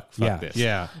matter? Fuck this.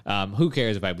 Yeah. Who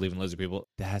cares if I believe in lizard people?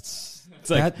 That's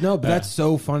like, but that's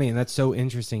so funny and that's so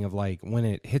interesting. Of like when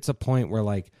it hits a point where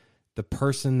like the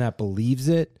person that believes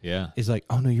it, is like,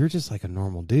 oh no, you're just like a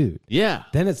normal dude. Yeah.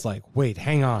 Then it's like, wait,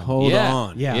 hang on, hold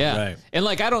on. Yeah. Right. And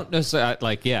like I don't necessarily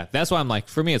like, that's why I'm like,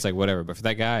 for me, it's like whatever. But for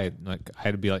that guy, like I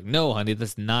had to be like, no, honey,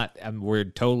 that's not. We're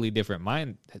totally different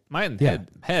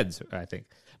heads, I think.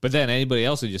 But then anybody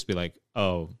else would just be like,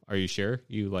 oh, are you sure?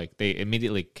 You like, they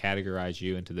immediately categorize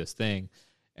you into this thing.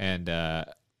 And I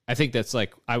think that's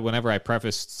like, whenever I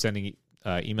preface sending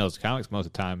emails to comics, most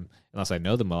of the time, unless I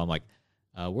know them well, I'm like,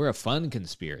 we're a fun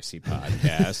conspiracy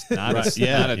podcast, not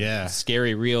a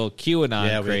scary, real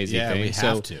QAnon crazy thing. We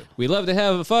have to. We love to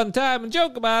have a fun time and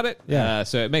joke about it. Yeah.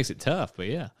 So it makes it tough, but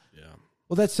yeah.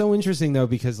 Well, that's so interesting though,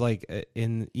 because like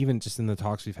even just in the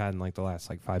talks we've had in like the last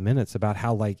like 5 minutes about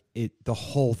how like the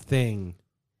whole thing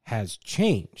has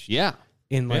changed. Yeah.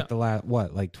 In like the last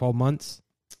 12 months?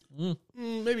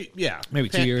 Maybe 2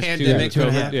 years. Pandemic,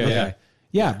 2.5. Yeah. Okay.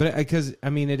 Yeah, but because I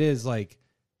mean it is like,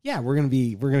 yeah, we're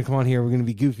gonna come on here, we're gonna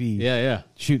be goofy,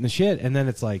 shooting the shit, and then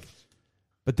it's like,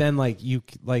 but then like you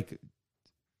like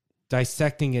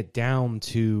dissecting it down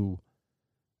to,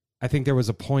 I think there was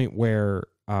a point where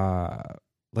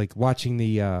like watching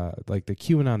the like the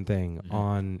QAnon thing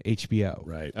on HBO,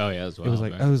 right? Oh yeah, as well. It was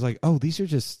like I was like, oh, these are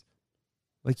just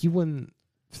like, you wouldn't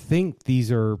think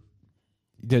these are,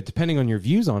 depending on your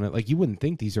views on it, like you wouldn't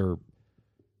think these are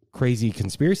crazy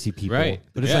conspiracy people, right?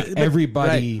 But it's like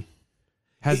everybody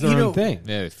has their own thing.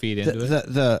 Yeah, they feed into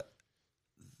it.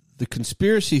 The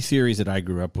conspiracy theories that I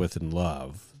grew up with and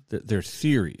love, they're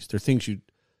theories. They're things you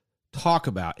talk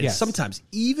about. And sometimes,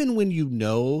 even when you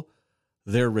know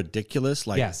they're ridiculous,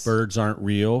 like birds aren't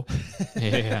real.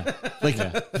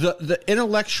 The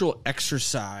intellectual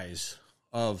exercise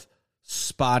of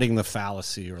spotting the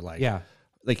fallacy, or like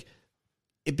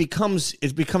it becomes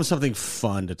something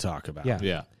fun to talk about.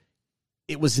 Yeah.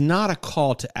 It was not a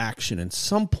call to action. At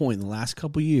some point in the last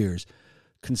couple of years,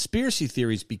 conspiracy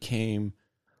theories became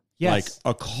like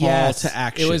a call to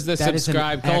action. It was the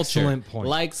subscribe culture. Point.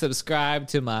 Like, subscribe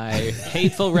to my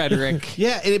hateful rhetoric.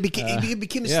 Yeah, and it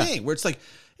became this thing where it's like,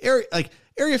 Eric, like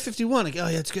Area 51, like, oh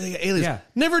yeah, it's good. They got aliens. Yeah.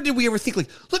 Never did we ever think like,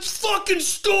 let's fucking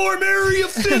storm Area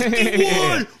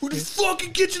 51. We're gonna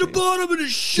fucking get to the bottom of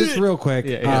this shit. Just real quick,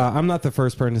 I'm not the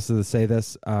first person to say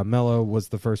this. Mello was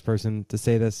the first person to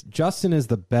say this. Justin is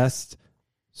the best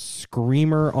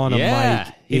screamer on a mic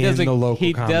in the local comedy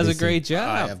scene. He does a great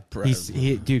job.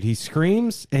 He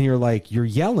screams and you're like, you're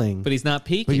yelling. But he's not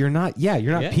peaking. But you're not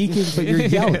peaking, but you're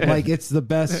yelling. Like, it's the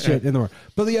best shit in the world.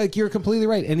 But like, you're completely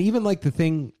right. And even like the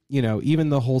thing, even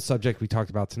the whole subject we talked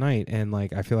about tonight, and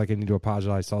like, I feel like I need to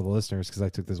apologize to all the listeners because I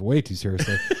took this way too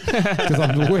seriously. Because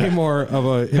I'm way more of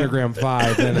an Enneagram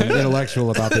 5 than an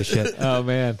intellectual about this shit. Oh,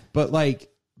 man.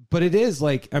 But it is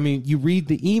like, I mean, you read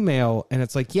the email and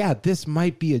it's like, yeah, this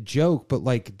might be a joke, but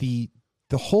like the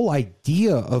whole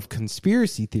idea of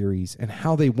conspiracy theories and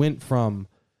how they went from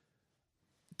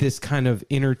this kind of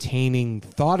entertaining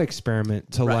thought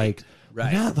experiment to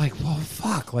not like, well,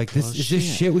 fuck, like this is this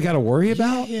shit we got to worry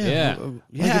about? Yeah. Like,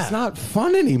 it's not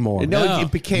fun anymore. No,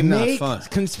 it became not fun.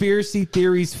 Conspiracy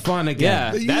theories fun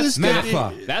again. Yeah, that's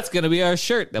MACFA. That's gonna be our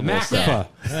shirt. That MACFA.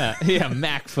 Yeah,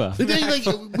 MACFA. Like,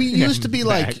 we used to be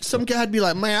like, some guy'd be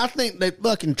like, man, I think they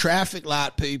fucking traffic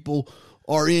light people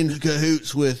are in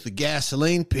cahoots with the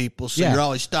gasoline people, so you're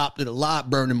always stopped at a light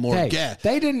burning more gas.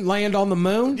 They didn't land on the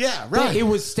moon. Yeah, right. It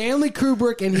was Stanley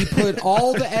Kubrick, and he put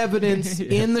all the evidence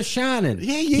in The Shining.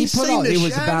 Yeah, he put all. It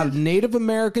was about Native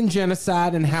American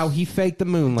genocide and how he faked the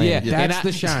moon landing. Yeah, that's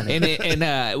The Shining.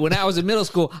 And when I was in middle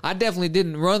school, I definitely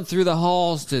didn't run through the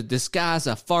halls to disguise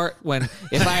a fart. When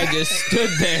if I had just stood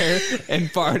there and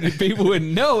farted, people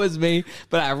wouldn't know it was me.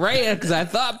 But I ran because I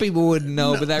thought people wouldn't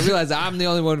know. But I realized I'm the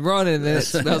only one running, and then it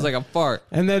smells like a fart.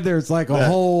 And then there's like a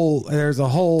whole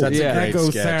echo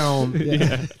sketch. sound.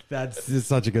 Yeah. That's just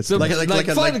such a good story. Like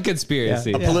fun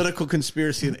conspiracy. A political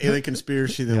conspiracy, an alien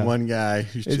conspiracy, then one guy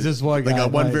who's just one guy.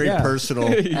 Like one very personal.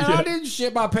 And I didn't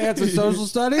shit my pants in social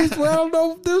studies. Well,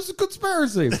 no, there's a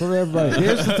conspiracy for everybody.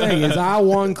 Here's the thing: is I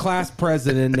won class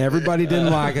president, and everybody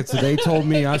didn't like it, so they told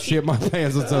me I shit my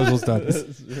pants in social studies.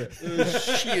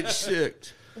 Shit sick.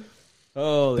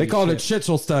 They called it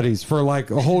Shitzel Studies for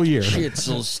like a whole year.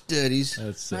 Shitzel Studies.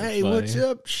 That's so hey, funny. What's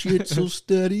up, Shitzel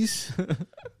Studies?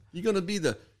 You gonna be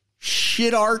the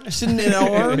shit arts in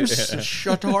arms?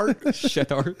 Shut art. Shut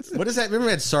arts. What is that? Remember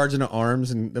we had Sergeant at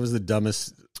Arms, and that was the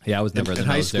dumbest. Yeah, I was never in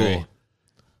high school.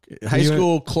 High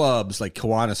school clubs like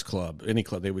Kiwanis Club, any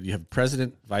club, you have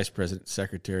president, vice president,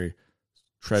 secretary,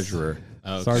 treasurer,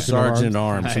 sergeant at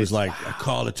arms. Who's like, I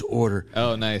call it to order.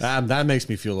 Oh, nice. That makes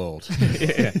me feel old.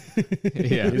 Yeah.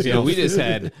 We just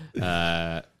had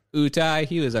Utai.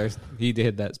 He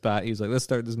did that spot. He was like, let's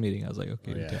start this meeting. I was like,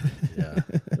 okay. Yeah.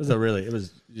 It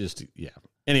was just.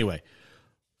 Anyway,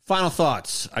 final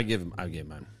thoughts. I give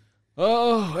mine.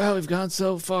 Oh, well, we've gone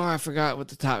so far. I forgot what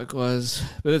the topic was,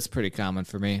 but it's pretty common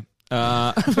for me.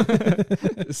 I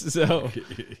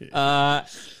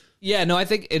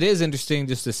think it is interesting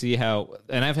just to see how,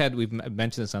 and we've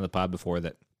mentioned this on the pod before,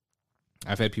 that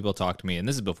I've had people talk to me, and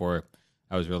this is before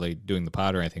I was really doing the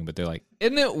pod or anything, but they're like,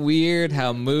 isn't it weird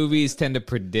how movies tend to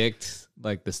predict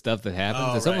like the stuff that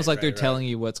happens? It's almost like they're telling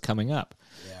you what's coming up.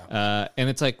 Yeah. And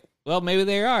it's like, well, maybe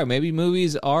they are. Maybe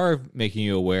movies are making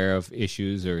you aware of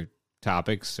issues or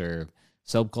topics or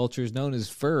subcultures known as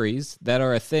furries that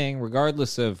are a thing,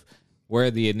 regardless of where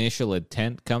the initial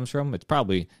intent comes from. It's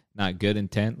probably not good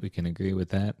intent. We can agree with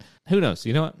that. Who knows?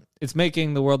 You know what? It's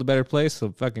making the world a better place,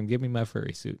 so fucking give me my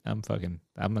furry suit. I'm going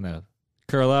to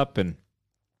curl up and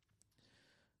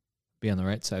be on the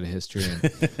right side of history and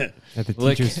at the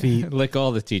teacher's feet. Lick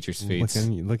all the teacher's feet.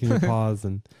 Look at your paws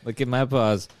and look at my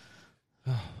paws.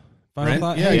 Final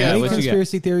thought. Yeah.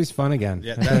 Conspiracy theories fun again.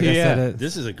 Yeah,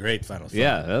 this is a great final thought.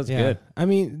 Yeah, that was good. I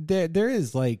mean, there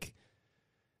is like,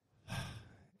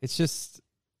 it's just,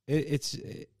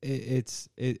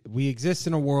 we exist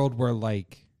in a world where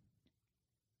like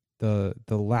the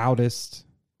loudest,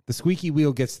 the squeaky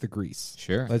wheel gets the grease.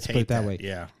 Sure. Let's put it that way.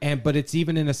 Yeah. But it's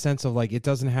even in a sense of like, it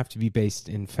doesn't have to be based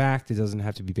in fact. It doesn't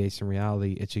have to be based in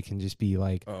reality. It can just be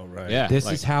like, oh, right. Yeah,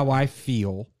 this is how I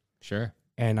feel. Sure.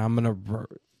 And I'm going to,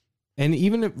 and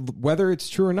even whether it's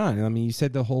true or not, I mean, you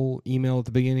said the whole email at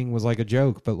the beginning was like a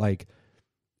joke, but like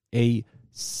a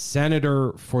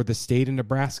senator for the state of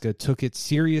Nebraska took it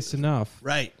serious enough.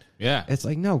 Right. Yeah. It's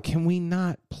like, no, can we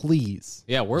not please?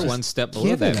 Yeah, we're one step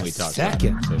below that. We talked about.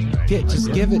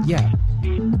 Give it. Yeah.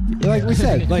 Like we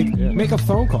said, make a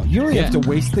phone call. You don't even have to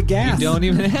waste the gas. You don't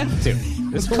even have to.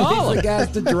 It's call the guys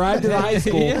to drive to the high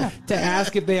school Yeah. to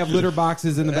ask if they have litter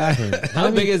boxes in the bathroom. How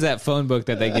big is that phone book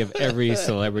that they give every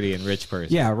celebrity and rich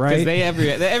person? Yeah, right.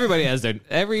 Because everybody has their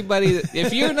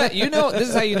If you're not, this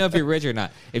is how you know if you're rich or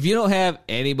not. If you don't have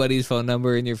anybody's phone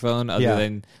number in your phone other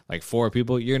than like 4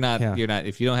 people, you're not. Yeah. You're not.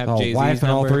 If you don't have Jay-Z's wife and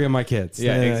number, all 3 of my kids.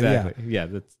 Yeah, exactly. Yeah,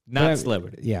 that's not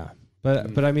celebrity. Yeah.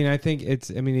 But I mean, I think it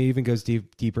even goes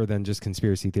deeper than just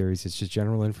conspiracy theories. It's just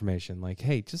general information. Like,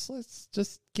 hey,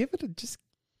 let's give it just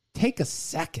take a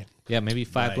second. Yeah, maybe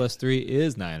 5 plus 3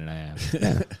 is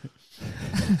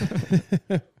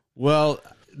 9.5. Well,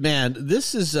 man,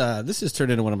 this is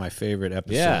turned into one of my favorite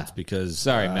episodes because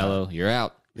sorry, Mello, you're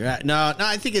out. Yeah, no,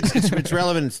 I think it's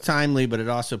relevant, it's timely, but it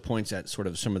also points at sort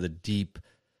of some of the deep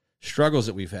struggles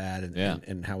that we've had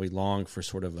and how we long for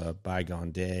sort of a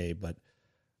bygone day. But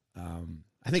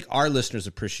I think our listeners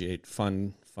appreciate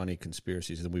funny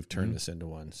conspiracies, and we've turned this into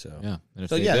one. So yeah, and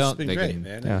if it's been great,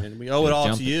 man, and we owe it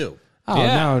all to you.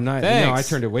 Oh no! I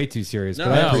turned it way too serious. No,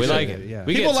 but I we appreciate like it. Yeah,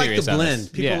 People like the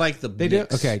blend. People like the they do.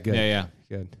 mix. Okay, good. Yeah.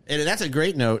 Good. And that's a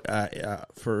great note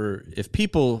for if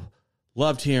people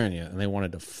loved hearing you and they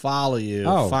wanted to follow you,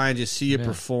 find you, see you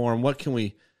perform. Where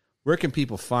can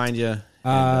people find you?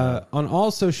 On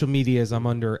all social medias, I'm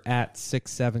under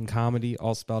 @67comedy,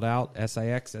 all spelled out,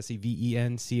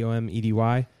 SIXSEVENCOMEDY.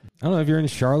 I don't know if you're in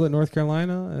Charlotte, North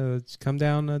Carolina. Come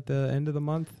down at the end of the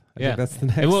month. I think that's the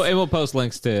next. And we'll post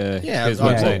links to his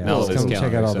we'll website and all of his come calendar.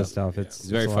 check out all this stuff. It's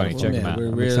very funny. Check him out.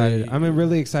 I'm excited. I'm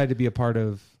really excited to be a part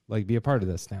of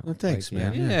this now. Well, thanks,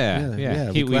 man.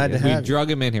 Yeah. We're glad to have we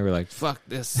drug him in here. We're like, fuck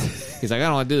this. He's like, I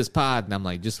don't want to do this pod. And I'm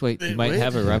like, just wait. You might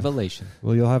have a revelation.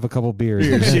 Well, you'll have a couple beers.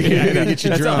 Get you That's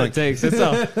all drunk. it takes. That's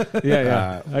all.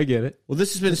 Yeah. I get it. Well,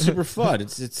 this has been super fun.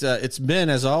 It's been,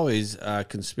 as always,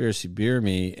 Conspiracy Beer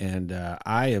Me, and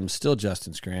I am still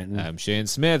Justin Scranton. I'm Shane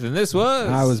Smith, and this was...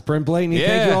 I was Brent Blaney. Yeah.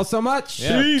 Thank you all so much.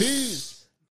 Yeah. Peace.